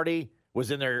game party.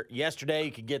 Was in there yesterday.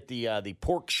 You could get the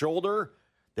pork shoulder.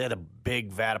 They had a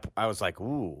big vat of, I was like,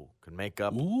 ooh, could make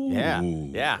up. Ooh,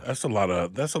 yeah. That's a lot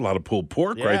of pulled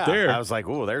pork right there. I was like,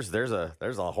 ooh, there's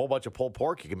a whole bunch of pulled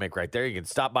pork you can make right there. You can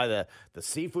stop by the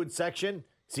seafood section.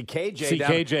 See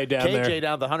KJ down there. KJ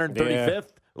down the 135th.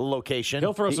 Location.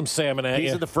 He'll throw some salmon at you.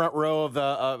 He's in the front row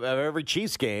of every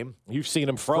Chiefs game. You've seen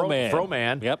him,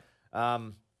 Fro-Man. Yep.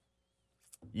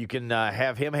 You can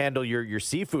have him handle your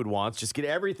seafood wants. Just get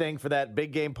everything for that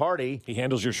big game party. He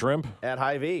handles your shrimp at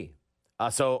Hy-Vee.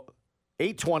 So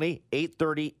 8:20,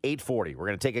 8:30, 8:40. We're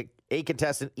going to take a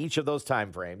contestant each of those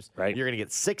time frames. Right. You're going to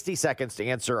get 60 seconds to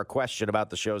answer a question about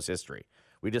the show's history.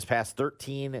 We just passed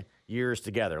 13 years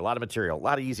together. A lot of material, a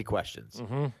lot of easy questions.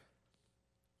 Mm-hmm.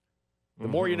 The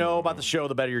more you know about the show,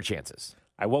 the better your chances.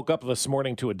 I woke up this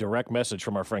morning to a direct message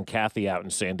from our friend Kathy out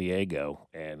in San Diego,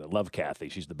 and I love Kathy.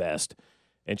 She's the best.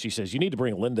 And she says, you need to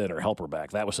bring Linda and her helper back.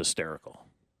 That was hysterical.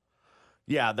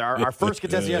 Yeah, our first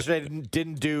contestant yesterday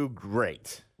didn't do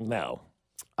great. No.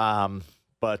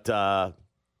 But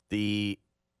the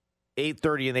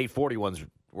 8:30 and 8:40 ones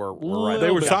were right. They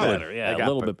were solid. Better. Yeah, a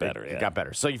little bit better. It got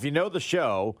better. So if you know the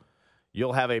show,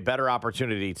 you'll have a better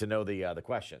opportunity to know the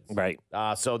questions. Right.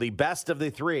 So the best of the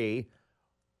three,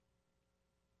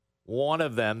 one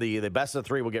of them, the best of the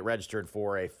three will get registered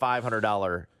for a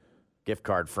 $500 gift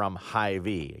card from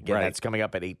Hy-Vee. Again, that's coming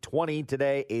up at 8:20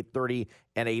 today, 8:30,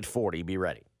 and 8:40. Be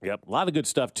ready. Yep. A lot of good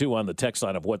stuff, too, on the text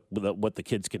line of what the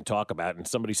kids can talk about. And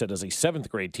somebody said, as a 7th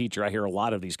grade teacher, I hear a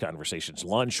lot of these conversations.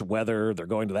 Lunch, weather, they're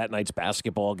going to that night's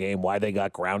basketball game, why they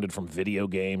got grounded from video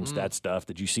games, that stuff.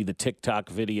 Did you see the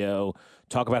TikTok video?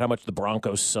 Talk about how much the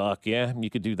Broncos suck. Yeah, you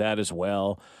could do that as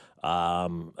well.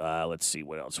 Let's see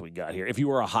what else we got here. If you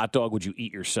were a hot dog, would you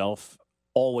eat yourself?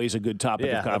 always a good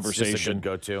topic of conversation. Just a good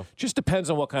go-to. Just depends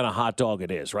on what kind of hot dog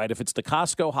it is, right? If it's the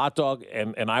Costco hot dog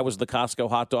and I was the Costco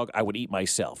hot dog, I would eat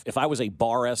myself. If I was a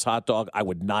Bar S hot dog, I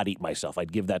would not eat myself.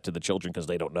 I'd give that to the children because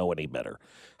they don't know any better.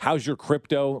 How's your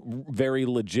crypto? Very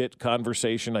legit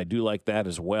conversation. I do like that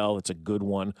as well. It's a good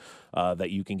one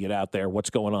that you can get out there. What's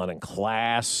going on in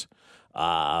class?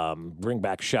 Bring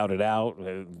back Shout It Out.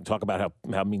 Talk about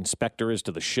how mean Spectre is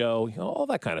to the show. You know, all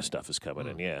that kind of stuff is coming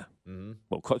in. Yeah. Mm-hmm.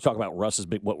 We'll talk about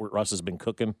what Russ has been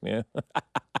cooking. Yeah.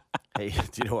 Hey,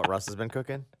 do you know what Russ has been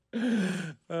cooking?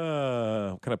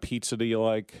 What kind of pizza do you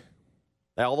like?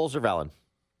 All those are valid.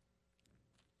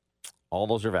 All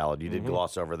those are valid. You did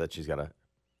gloss over that she's got a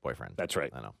boyfriend. That's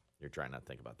right. I know. You're trying not to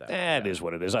think about that. It is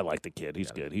what it is. I like the kid.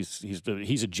 He's good.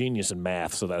 He's a genius in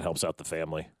math, so that helps out the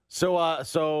family.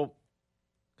 So.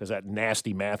 Because that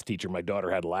nasty math teacher my daughter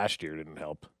had last year didn't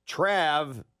help.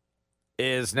 Trav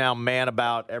is now man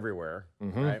about everywhere,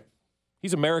 right?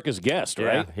 He's America's guest,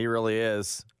 right? Yeah, he really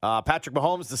is. Patrick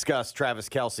Mahomes discussed Travis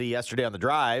Kelce yesterday on The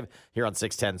Drive here on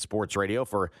 610 Sports Radio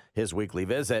for his weekly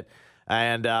visit.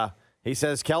 And he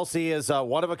says Kelce is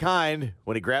one of a kind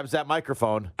when he grabs that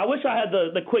microphone. I wish I had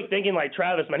the quick thinking like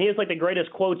Travis, man. He has like the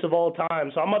greatest quotes of all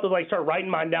time. So I'm about to start writing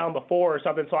mine down before or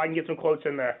something so I can get some quotes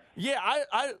in there. Yeah,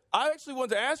 I actually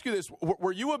wanted to ask you this.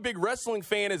 Were you a big wrestling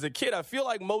fan as a kid? I feel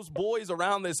like most boys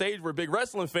around this age were big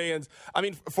wrestling fans. I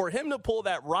mean, for him to pull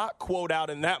that Rock quote out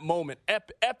in that moment,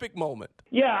 epic moment.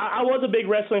 Yeah, I was a big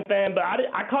wrestling fan, but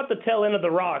I caught the tail end of The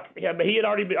Rock. Yeah, but he had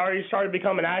already started to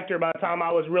become an actor by the time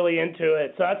I was really into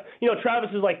it. So that's, Travis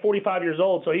is like 45 years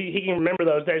old, so he can remember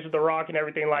those days with The Rock and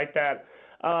everything like that.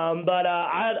 But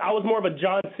I was more of a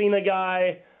John Cena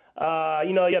guy.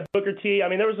 Booker T. I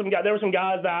mean, there were some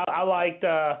guys that I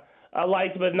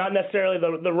liked, but not necessarily.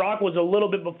 The Rock was a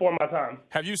little bit before my time.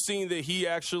 Have you seen that he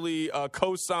actually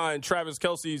co-signed Travis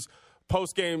Kelce's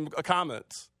post-game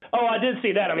comments? Oh, I did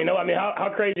see that. I mean,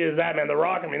 how crazy is that, man? The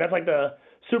Rock. I mean, that's like the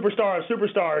superstar of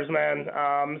superstars, man.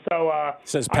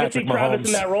 Says I Patrick can see Travis Mahomes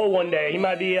in that role one day. He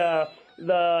might be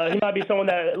someone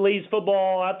that leads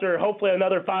football after hopefully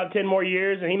another 5-10 more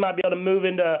years, and he might be able to move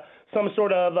into some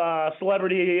sort of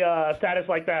celebrity status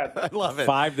like that. I love it.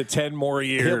 5 to 10 more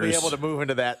years. He'll be able to move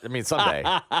into that. I mean, someday.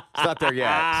 It's not there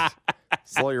yet.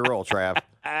 Slow your roll, Trav.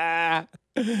 I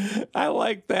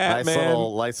like that,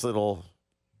 man. Nice little.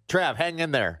 Trav, hang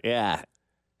in there. Yeah.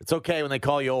 It's okay when they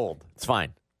call you old. It's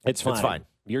fine. It's fine. It's fine.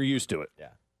 You're used to it. Yeah.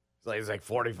 He's like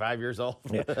 45 years old.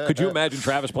 Yeah. Could you imagine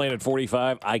Travis playing at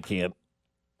 45? I can't.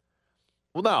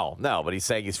 Well, no, but he's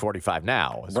saying he's 45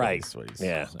 now. Right. What he's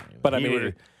yeah. saying. But I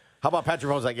mean, how about Patrick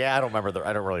Mahomes? Like, yeah, I don't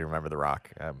really remember The Rock.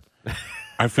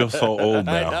 I feel so old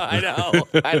now. I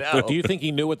know. Do you think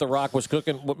he knew what The Rock was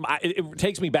cooking? It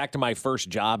takes me back to my first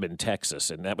job in Texas,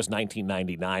 and that was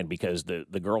 1999 because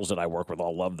the girls that I work with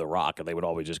all loved The Rock, and they would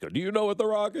always just go, "Do you know what The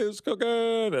Rock is cooking?"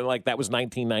 And that was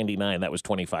 1999. That was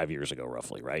 25 years ago,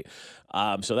 roughly, right?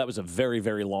 So that was a very,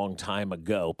 very long time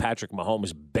ago. Patrick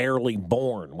Mahomes barely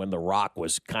born when The Rock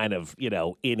was kind of,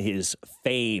 in his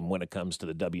fame when it comes to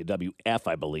the WWF,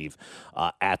 I believe,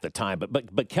 at the time.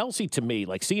 But Kelce, to me,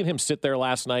 like seeing him sit there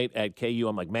last night at KU,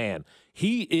 I'm like, man,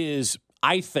 he is,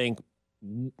 I think,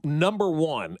 number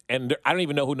one, and I don't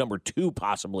even know who number two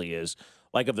possibly is,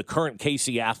 like of the current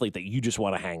KC athlete that you just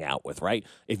want to hang out with, right?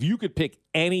 If you could pick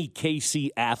any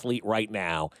KC athlete right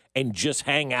now and just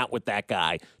hang out with that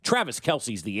guy, Travis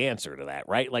Kelce's the answer to that,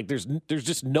 right? Like there's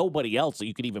just nobody else that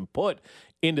you could even put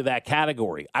into that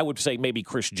category. I would say maybe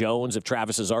Chris Jones if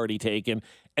Travis is already taken.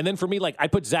 And then for me, like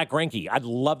I'd put Zach Greinke. I'd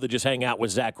love to just hang out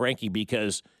with Zach Greinke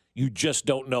because you just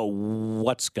don't know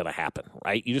what's going to happen,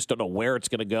 right? You just don't know where it's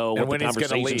going to go, what the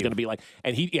conversation is going to be like.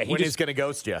 And he's going to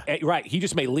ghost you. Right. He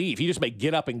just may leave. He just may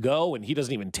get up and go, and he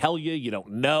doesn't even tell you. You don't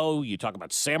know. You talk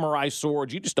about samurai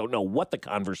swords. You just don't know what the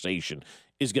conversation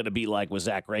is going to be like with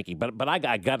Zach Greinke. But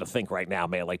I got to think right now,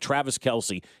 man, like Travis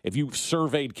Kelce, if you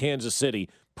surveyed Kansas City,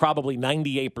 probably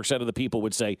 98% of the people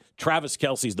would say Travis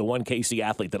Kelce's the one KC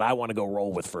athlete that I want to go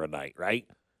roll with for a night, right?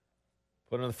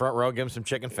 Put him in the front row, give him some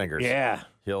chicken fingers. Yeah.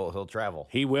 He'll travel.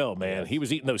 He will, man. He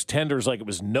was eating those tenders like it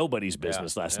was nobody's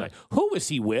business last night. Who was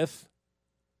he with?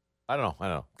 I don't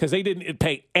know. Because they didn't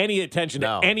pay any attention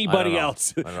to anybody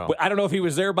else. I don't know if he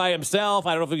was there by himself.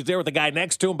 I don't know if he was there with the guy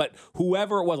next to him, but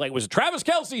whoever it was, like, was Travis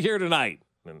Kelce here tonight?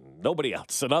 And nobody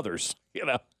else and others, It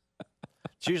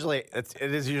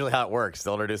is usually how it works.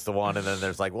 They'll introduce the one, and then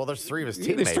there's like, well, there's three of his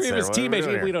teammates. There's three of his there. teammates.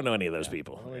 We don't know any of those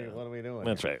people. What are we doing?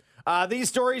 That's right. These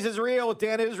Stories is Real with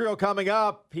Dan Israel coming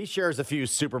up. He shares a few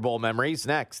Super Bowl memories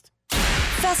next.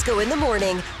 Fesco in the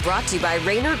Morning, brought to you by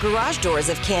Rainer Garage Doors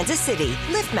of Kansas City.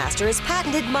 LiftMaster has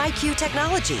patented MyQ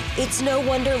technology. It's no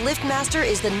wonder LiftMaster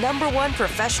is the #1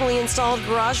 professionally installed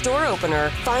garage door opener.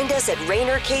 Find us at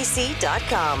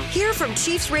RainerKC.com. Hear from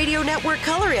Chiefs Radio Network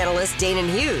color analyst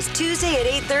Danon Hughes Tuesday at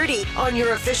 8:30 on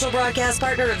your official broadcast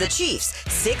partner of the Chiefs,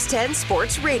 610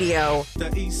 Sports Radio.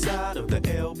 The east side of the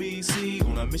LBC,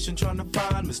 on a mission trying to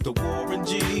find Mr. Warren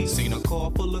G. Seen a car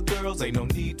full of girls, ain't no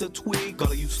need to tweak.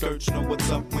 All of you search know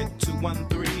what's up with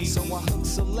 213. So I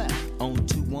hooked a left on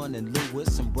 21 and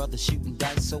Lewis. Some brothers shooting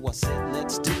dice, so I said,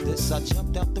 let's do this. I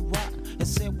jumped out the rock and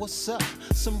said, what's up?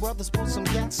 Some brothers pulled some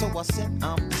gas, so I said,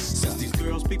 I'm stuck. Since these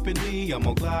girls peeping me, I'm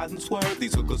gonna glide and swerve.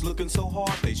 These hookers looking so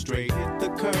hard, they straight hit the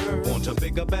curve. Want to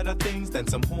bigger, better things than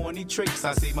some horny tricks.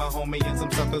 I see my homie and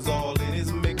some suckers all in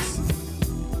his mix.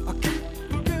 I keep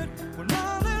forget we're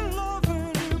not in love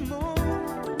anymore.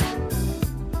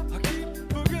 I keep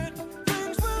forget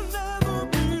things will never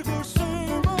be the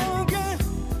same again.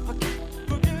 I keep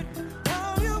forget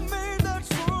how you made that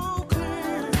so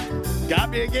clear.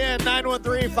 Got me again,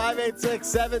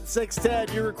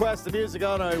 913-586-7610. You request the music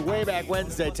on a Way Back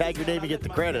Wednesday. Tag your name and get the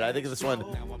credit. I think this one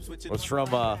was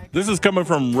from... This is coming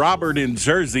from Robert in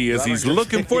Jersey as he's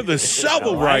looking for the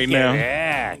shovel right now.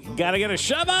 Yeah, you gotta get a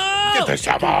shovel. Get the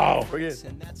shovel.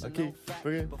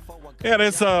 Yeah,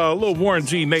 that's little Warren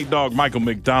G, Nate Dogg, Michael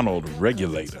McDonald,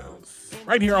 Regulators.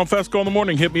 Right here on Fesco in the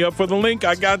Morning. Hit me up for the link.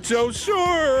 I got your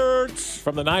shorts.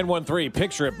 From the 913,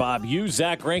 picture it, Bob. You,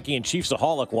 Zach Greinke, and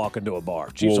Chiefsaholic walk into a bar.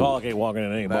 Chiefsaholic ain't walking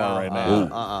in any bar right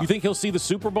now. You think he'll see the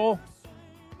Super Bowl?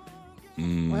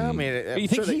 Well, I mean, you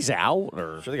think he's out?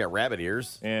 Or Sure, they got rabbit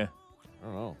ears. Yeah. I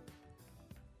don't know.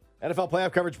 NFL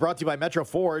playoff coverage brought to you by Metro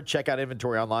Ford. Check out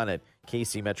inventory online at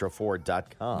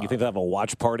kcmetroford.com. You think they'll have a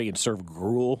watch party and serve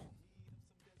gruel?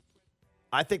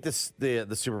 I think the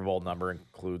Super Bowl number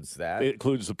includes that. It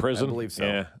includes the prison? I believe so.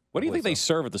 Yeah. What do you think they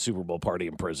serve at the Super Bowl party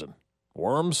in prison?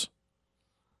 Worms?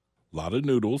 A lot of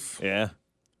noodles. Yeah.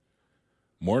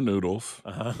 More noodles.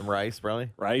 Some rice,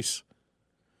 probably. Rice.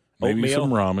 Maybe Oatmeal.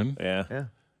 some ramen. Yeah.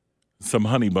 Some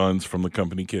honey buns from the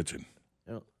company kitchen.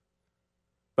 Yep.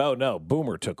 Oh, no.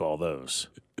 Boomer took all those.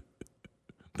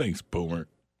 Thanks, Boomer.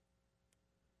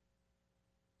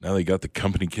 Now they got the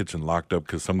company kitchen locked up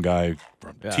because some guy,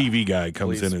 TV guy,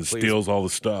 comes in and steals all the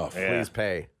stuff. Yeah. Please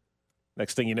pay.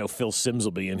 Next thing you know, Phil Simms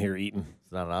will be in here eating.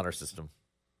 It's not an honor system.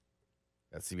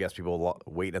 Got CBS people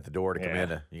waiting at the door to come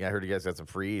in. I heard you guys got some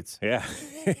free eats. Yeah.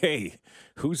 Hey,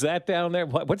 who's that down there?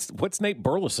 What's Nate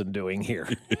Burleson doing here?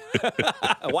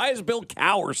 Why is Bill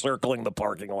Cowher circling the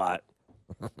parking lot?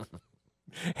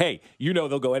 Hey,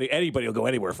 they'll go anybody will go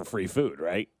anywhere for free food,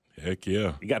 right? Heck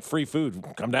yeah. You got free food.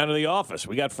 Come down to the office.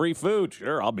 We got free food.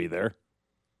 Sure, I'll be there.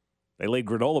 They laid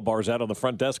granola bars out on the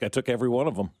front desk. I took every one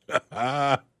of them.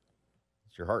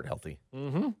 Is your heart healthy?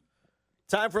 Mm-hmm.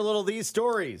 Time for a little of these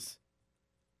stories.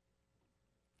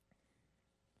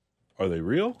 Are they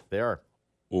real? They are.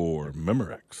 Or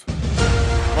Memorex?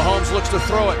 Mahomes looks to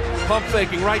throw it. Pump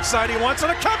faking. Right side he wants it.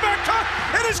 A comeback cut.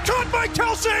 It is caught by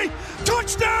Kelsey.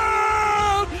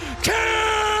 Touchdown!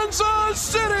 Kansas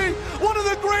City. One of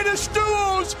the greatest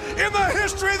duos in the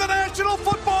history of the National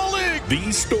Football League.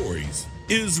 These stories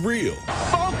is real.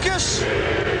 Focus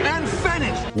and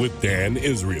finish. With Dan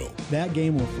Israel, That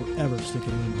game will forever stick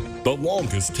in memory. the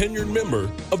longest tenured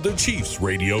member of the Chiefs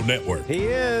Radio Network. He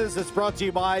is. It's brought to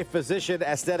you by Physician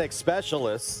Aesthetic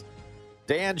Specialists.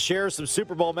 Dan shares some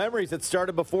Super Bowl memories that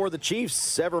started before the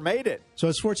Chiefs ever made it. So I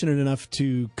was fortunate enough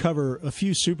to cover a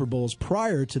few Super Bowls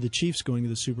prior to the Chiefs going to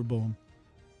the Super Bowl,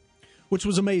 which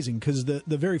was amazing because the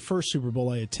very first Super Bowl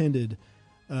I attended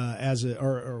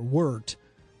or worked,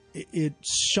 it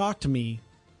shocked me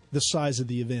the size of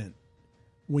the event.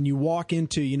 When you walk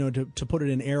into, to put it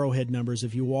in Arrowhead numbers,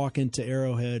 if you walk into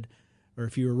Arrowhead or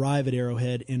if you arrive at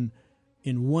Arrowhead,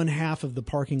 in one half of the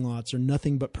parking lots are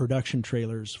nothing but production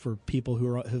trailers for people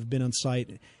who have been on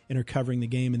site and are covering the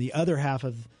game. And the other half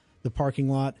of the parking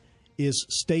lot is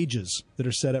stages that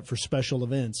are set up for special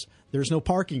events. There's no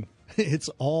parking. It's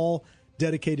all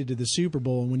dedicated to the Super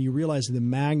Bowl. And when you realize the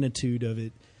magnitude of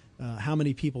it, how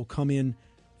many people come in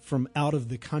from out of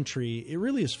the country, it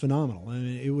really is phenomenal. I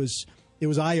mean, it was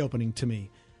eye-opening to me.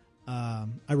 I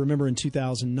remember in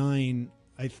 2009,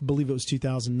 I believe it was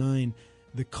 2009,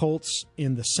 the Colts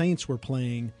and the Saints were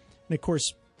playing. And, of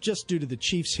course, just due to the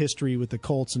Chiefs' history with the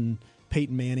Colts and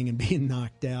Peyton Manning and being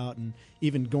knocked out, and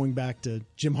even going back to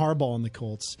Jim Harbaugh and the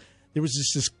Colts, there was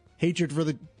just this hatred for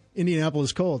the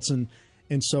Indianapolis Colts. And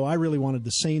so I really wanted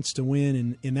the Saints to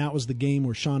win, and that was the game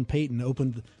where Sean Payton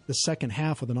opened the second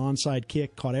half with an onside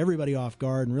kick, caught everybody off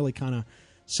guard, and really kind of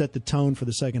set the tone for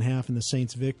the second half and the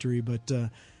Saints' victory. But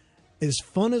as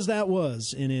fun as that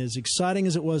was and as exciting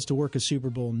as it was to work a Super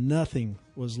Bowl, nothing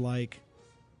was like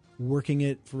working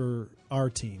it for our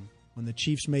team. When the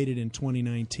Chiefs made it in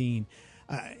 2019,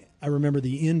 I remember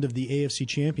the end of the AFC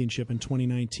Championship in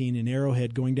 2019 in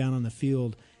Arrowhead, going down on the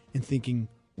field and thinking,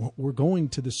 well, we're going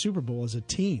to the Super Bowl as a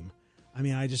team. I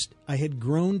mean, I had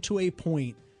grown to a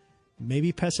point,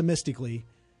 maybe pessimistically,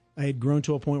 I had grown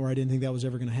to a point where I didn't think that was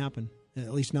ever going to happen,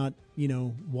 at least not,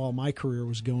 while my career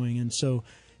was going. And so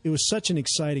it was such an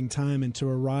exciting time, and to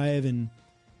arrive in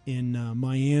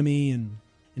Miami and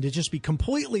to just be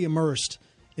completely immersed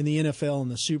in the NFL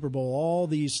and the Super Bowl, all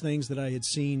these things that I had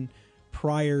seen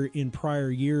prior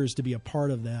years, to be a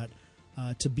part of that,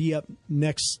 to be up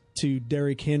next to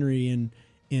Derrick Henry and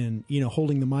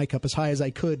holding the mic up as high as I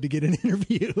could to get an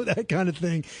interview, that kind of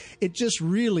thing. It just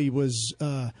really was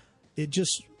a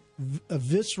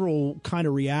visceral kind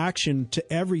of reaction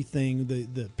to everything.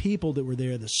 The people that were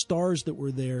there, the stars that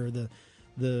were there,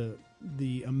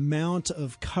 the amount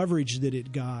of coverage that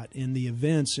it got, and the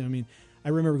events. I mean, I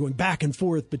remember going back and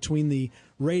forth between the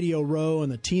Radio Row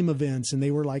and the team events, and they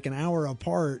were like an hour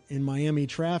apart in Miami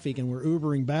traffic, and we're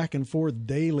Ubering back and forth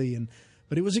daily.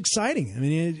 But it was exciting. I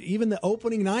mean, even the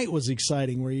opening night was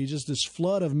exciting, where you just this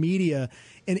flood of media,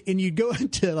 and you'd go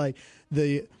into like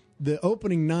the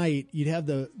opening night, you'd have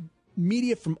the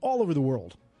media from all over the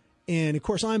world, and of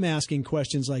course I'm asking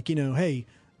questions like, hey,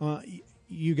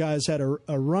 you guys had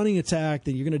a running attack,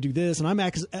 that you're going to do this, and I'm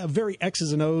a very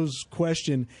X's and O's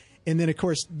question. And then, of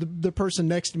course, the person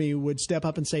next to me would step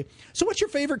up and say, so what's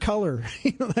your favorite color?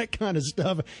 That kind of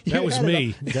stuff. That was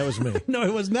me. That was me. No,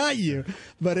 it was not you.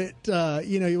 But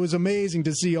it was amazing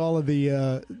to see all of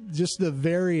the just the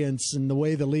variance and the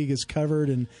way the league is covered.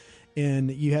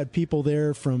 And you had people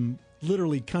there from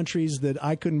literally countries that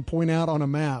I couldn't point out on a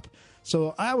map.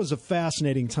 So that was a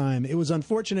fascinating time. It was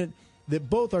unfortunate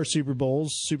that both our Super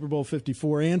Bowls, Super Bowl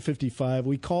 54 and 55,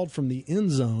 we called from the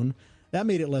end zone. That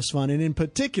made it less fun. And in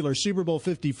particular, Super Bowl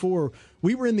 54,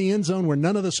 we were in the end zone where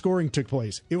none of the scoring took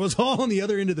place. It was all on the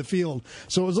other end of the field.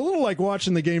 So it was a little like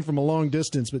watching the game from a long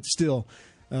distance, but still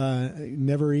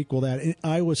never equal that. And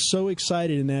I was so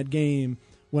excited in that game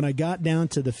when I got down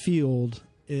to the field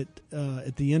at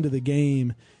the end of the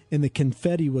game and the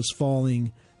confetti was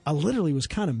falling. I literally was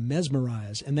kind of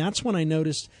mesmerized. And that's when I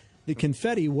noticed the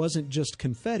confetti wasn't just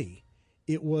confetti.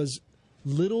 It was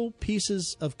little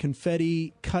pieces of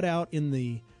confetti cut out in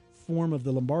the form of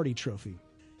the Lombardi Trophy.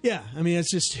 Yeah, I mean, it's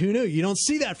just, who knew? You don't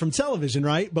see that from television,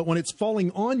 right? But when it's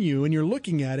falling on you and you're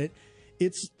looking at it,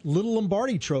 it's little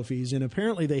Lombardi trophies. And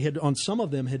apparently they had, on some of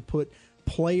them, had put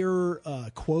player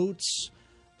quotes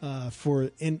for,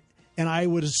 and I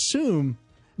would assume,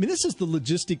 I mean, this is the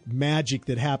logistic magic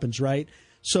that happens, right?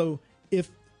 So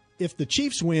if the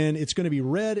Chiefs win, it's going to be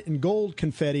red and gold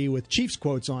confetti with Chiefs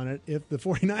quotes on it. If the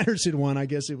 49ers had won, I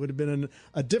guess it would have been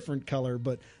a different color.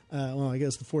 But, I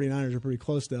guess the 49ers are pretty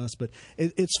close to us. But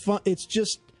it's fun. It's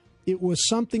just, it was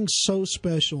something so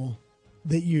special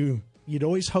that you'd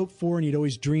always hope for and you'd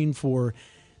always dream for.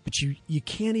 But you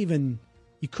couldn't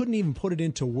even put it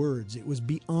into words. It was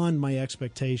beyond my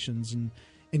expectations.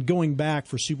 And going back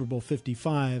for Super Bowl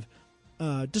 55,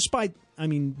 despite,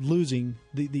 losing,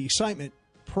 the excitement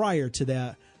prior to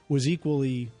that was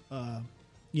equally,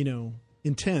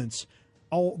 intense.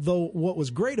 Although what was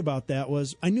great about that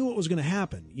was I knew what was going to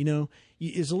happen.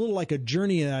 It's a little like a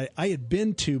journey that I had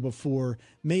been to before,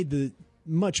 made the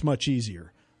much, much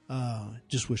easier.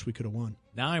 Just wish we could have won.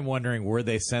 Now I'm wondering where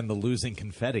they send the losing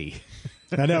confetti.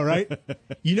 I know, right?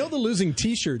 The losing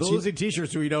T-shirts. The losing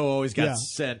T-shirts we know always got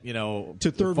sent,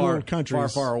 to third world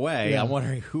countries, far away. Yeah. I'm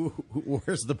wondering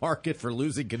where's the market for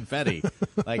losing confetti?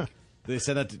 Like, do they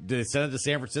send it to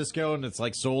San Francisco and it's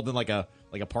like sold in like a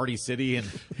party city? And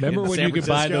remember when you could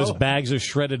buy those bags of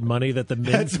shredded money that the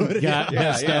Mint got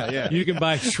messed up? Yeah. You can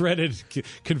buy shredded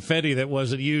confetti that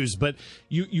wasn't used. But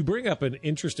you bring up an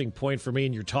interesting point for me,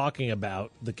 and you're talking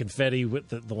about the confetti with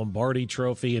the Lombardi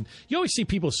Trophy, and you always see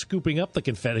people scooping up the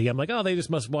confetti. I'm like, oh, they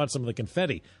just must want some of the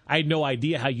confetti. I had no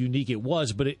idea how unique it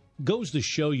was, but it goes to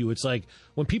show you, it's like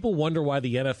when people wonder why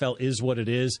the NFL is what it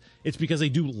is, it's because they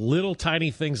do little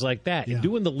tiny things like that. Yeah. And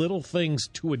doing the little things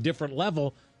to a different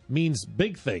level means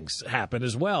big things happen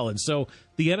as well. And so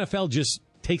the NFL just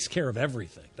takes care of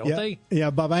everything, don't they? Yeah,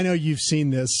 Bob, I know you've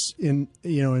seen this in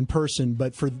person,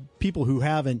 but for people who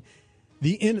haven't,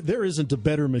 there isn't a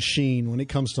better machine when it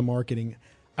comes to marketing.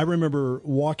 I remember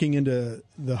walking into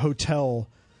the hotel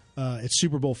at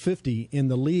Super Bowl 50,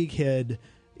 and the league had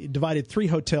divided 3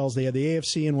 hotels. They had the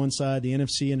AFC in one side, the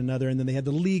NFC in another, and then they had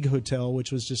the league hotel,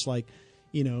 which was just like,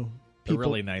 people, a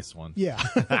really nice one. Yeah,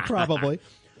 probably.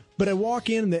 But I walk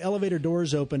in, and the elevator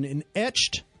doors open, and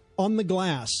etched on the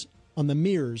glass on the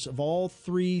mirrors of all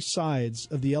 3 sides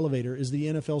of the elevator is the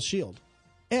NFL shield.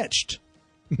 Etched.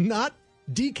 Not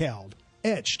decaled.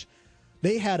 Etched.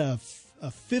 They had a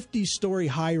 50-story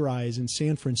high-rise in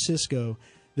San Francisco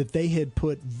that they had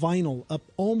put vinyl up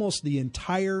almost the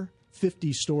entire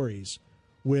 50 stories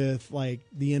with, like,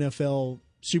 the NFL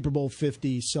Super Bowl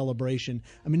 50 celebration.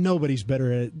 I mean, nobody's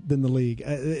better at it than the league.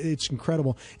 It's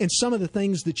incredible. And some of the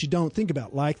things that you don't think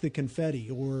about, like the confetti,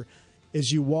 or as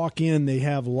you walk in, they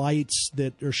have lights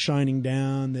that are shining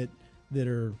down that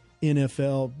are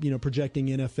NFL, projecting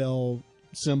NFL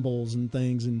symbols and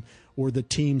things, or the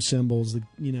team symbols.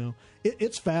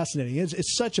 It's fascinating.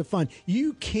 It's such a fun.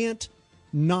 You can't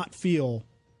not feel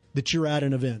that you're at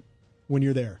an event when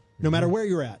you're there, no matter where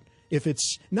you're at. If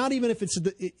it's not even if it's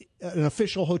an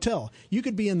official hotel, you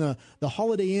could be in the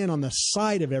Holiday Inn on the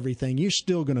side of everything. You're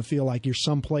still going to feel like you're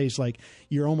someplace, like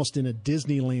you're almost in a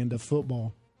Disneyland of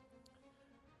football.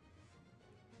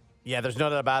 Yeah, there's no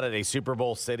doubt about it. A Super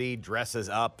Bowl city dresses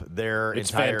up their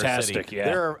entire fantastic, city.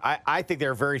 Yeah. I think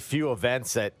there are very few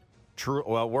events that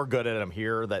we're good at them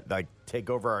here that like take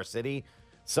over our city.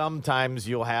 Sometimes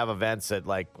you'll have events that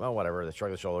whatever, they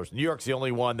shrug the shoulders. New York's the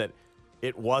only one that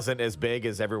it wasn't as big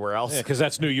as everywhere else. Yeah, because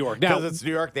that's New York. Because it's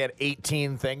New York, they had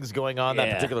 18 things going on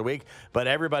that particular week. But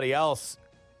everybody else,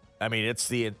 I mean, it's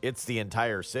the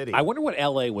entire city. I wonder what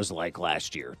L.A. was like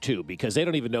last year, too, because they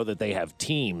don't even know that they have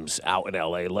teams out in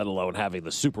L.A., let alone having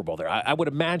the Super Bowl there. I would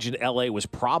imagine L.A. was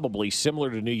probably similar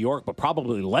to New York, but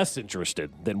probably less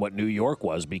interested than what New York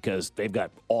was, because they've got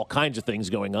all kinds of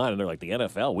things going on, and they're like, the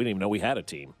NFL, we didn't even know we had a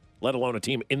team, let alone a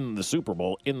team in the Super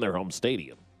Bowl in their home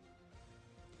stadium.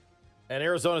 And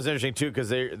Arizona's interesting, too, because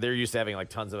they're used to having like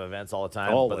tons of events all the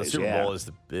time. Always, but the Super Bowl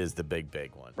is the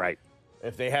big one. Right.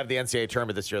 If they have the NCAA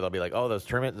tournament this year, they'll be like, oh, the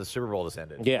Super Bowl just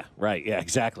ended. Yeah, right. Yeah,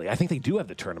 exactly. I think they do have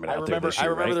the tournament out there this year, I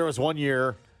remember right? there was one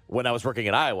year when I was working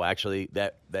in Iowa, actually,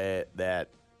 that the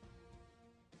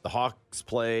Hawks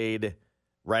played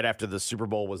right after the Super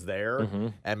Bowl was there. Mm-hmm.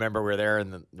 And I remember we were there,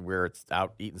 and we were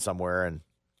out eating somewhere,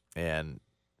 and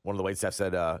one of the waitstaff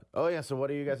said, oh, yeah, so what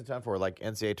are you guys in town for? Like,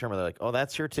 NCAA tournament. They're like, oh,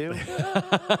 that's here, too? And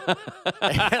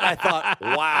I thought,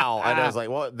 wow. And I was like,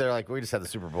 well, they're like, we just had the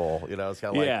Super Bowl. It's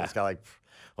kind of like,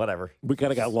 whatever. We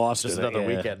kind of got lost just in another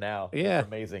it. weekend now. Yeah. It's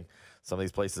amazing. Some of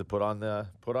these places put on the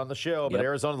show. But Yep.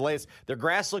 Arizona, the latest. Their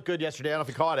grass looked good yesterday. I don't know if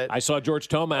you caught it. I saw George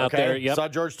Toma out there. Yep. Saw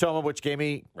George Toma, which gave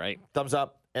me thumbs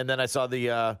up. And then I saw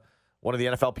the one of the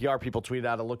NFL PR people tweeted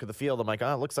out a look at the field. I'm like,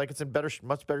 it looks like it's in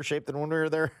much better shape than when we were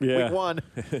there week one.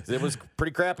 It was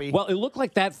pretty crappy. Well, it looked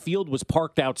like that field was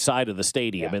parked outside of the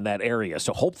stadium in that area.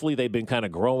 So hopefully they've been kind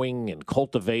of growing and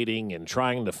cultivating and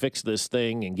trying to fix this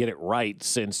thing and get it right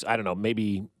since, I don't know,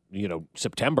 maybe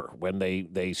September when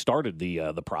they started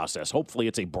the process. Hopefully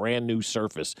it's a brand new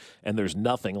surface and there's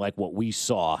nothing like what we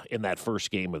saw in that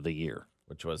first game of the year.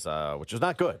 Which was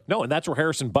not good. No, and that's where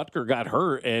Harrison Butker got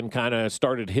hurt and kind of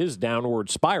started his downward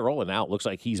spiral, and now it looks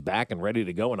like he's back and ready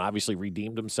to go, and obviously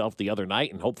redeemed himself the other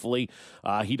night, and hopefully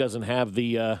he doesn't have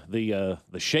the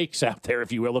shakes out there,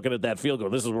 if you will, looking at that field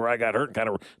going, this is where I got hurt, and kind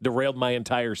of derailed my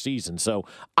entire season. So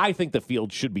I think the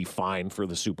field should be fine for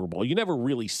the Super Bowl. You never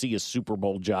really see a Super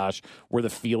Bowl, Josh, where the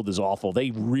field is awful.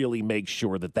 They really make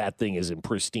sure that thing is in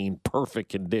pristine,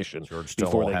 perfect condition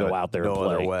before they go out there and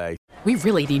play. Other way. We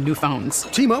really need new phones.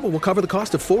 T-Mobile will cover the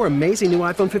cost of 4 amazing new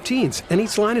iPhone 15s, and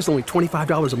each line is only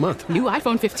 $25 a month. New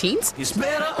iPhone 15s? It's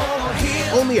better over here.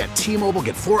 Only at T-Mobile,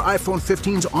 get 4 iPhone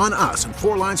 15s on us and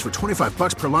 4 lines for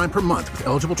 $25 per line per month with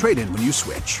eligible trade-in when you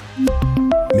switch.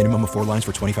 Minimum of 4 lines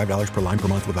for $25 per line per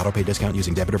month with autopay discount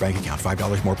using debit or bank account.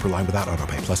 $5 more per line without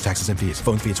autopay, plus taxes and fees.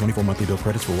 Phone fee at 24 monthly bill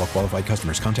credits for well-qualified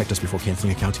customers. Contact us before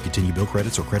canceling account to continue bill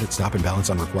credits or credit stop and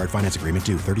balance on required finance agreement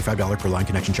due. $35 per line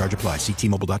connection charge applies. See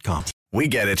T-Mobile.com. We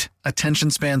get it.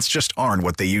 Attention spans just aren't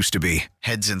what they used to be.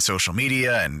 Heads in social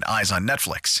media and eyes on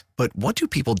Netflix. But what do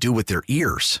people do with their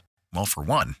ears? Well, for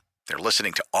one, they're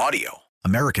listening to audio.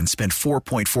 Americans spend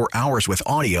 4.4 hours with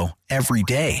audio every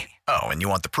day. Oh, and you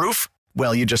want the proof?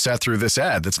 Well, you just sat through this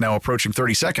ad that's now approaching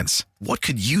 30 seconds. What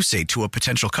could you say to a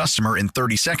potential customer in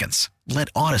 30 seconds? Let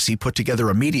Odyssey put together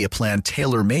a media plan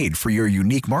tailor-made for your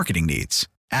unique marketing needs.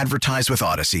 Advertise with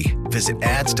Odyssey. Visit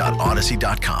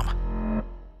ads.odyssey.com.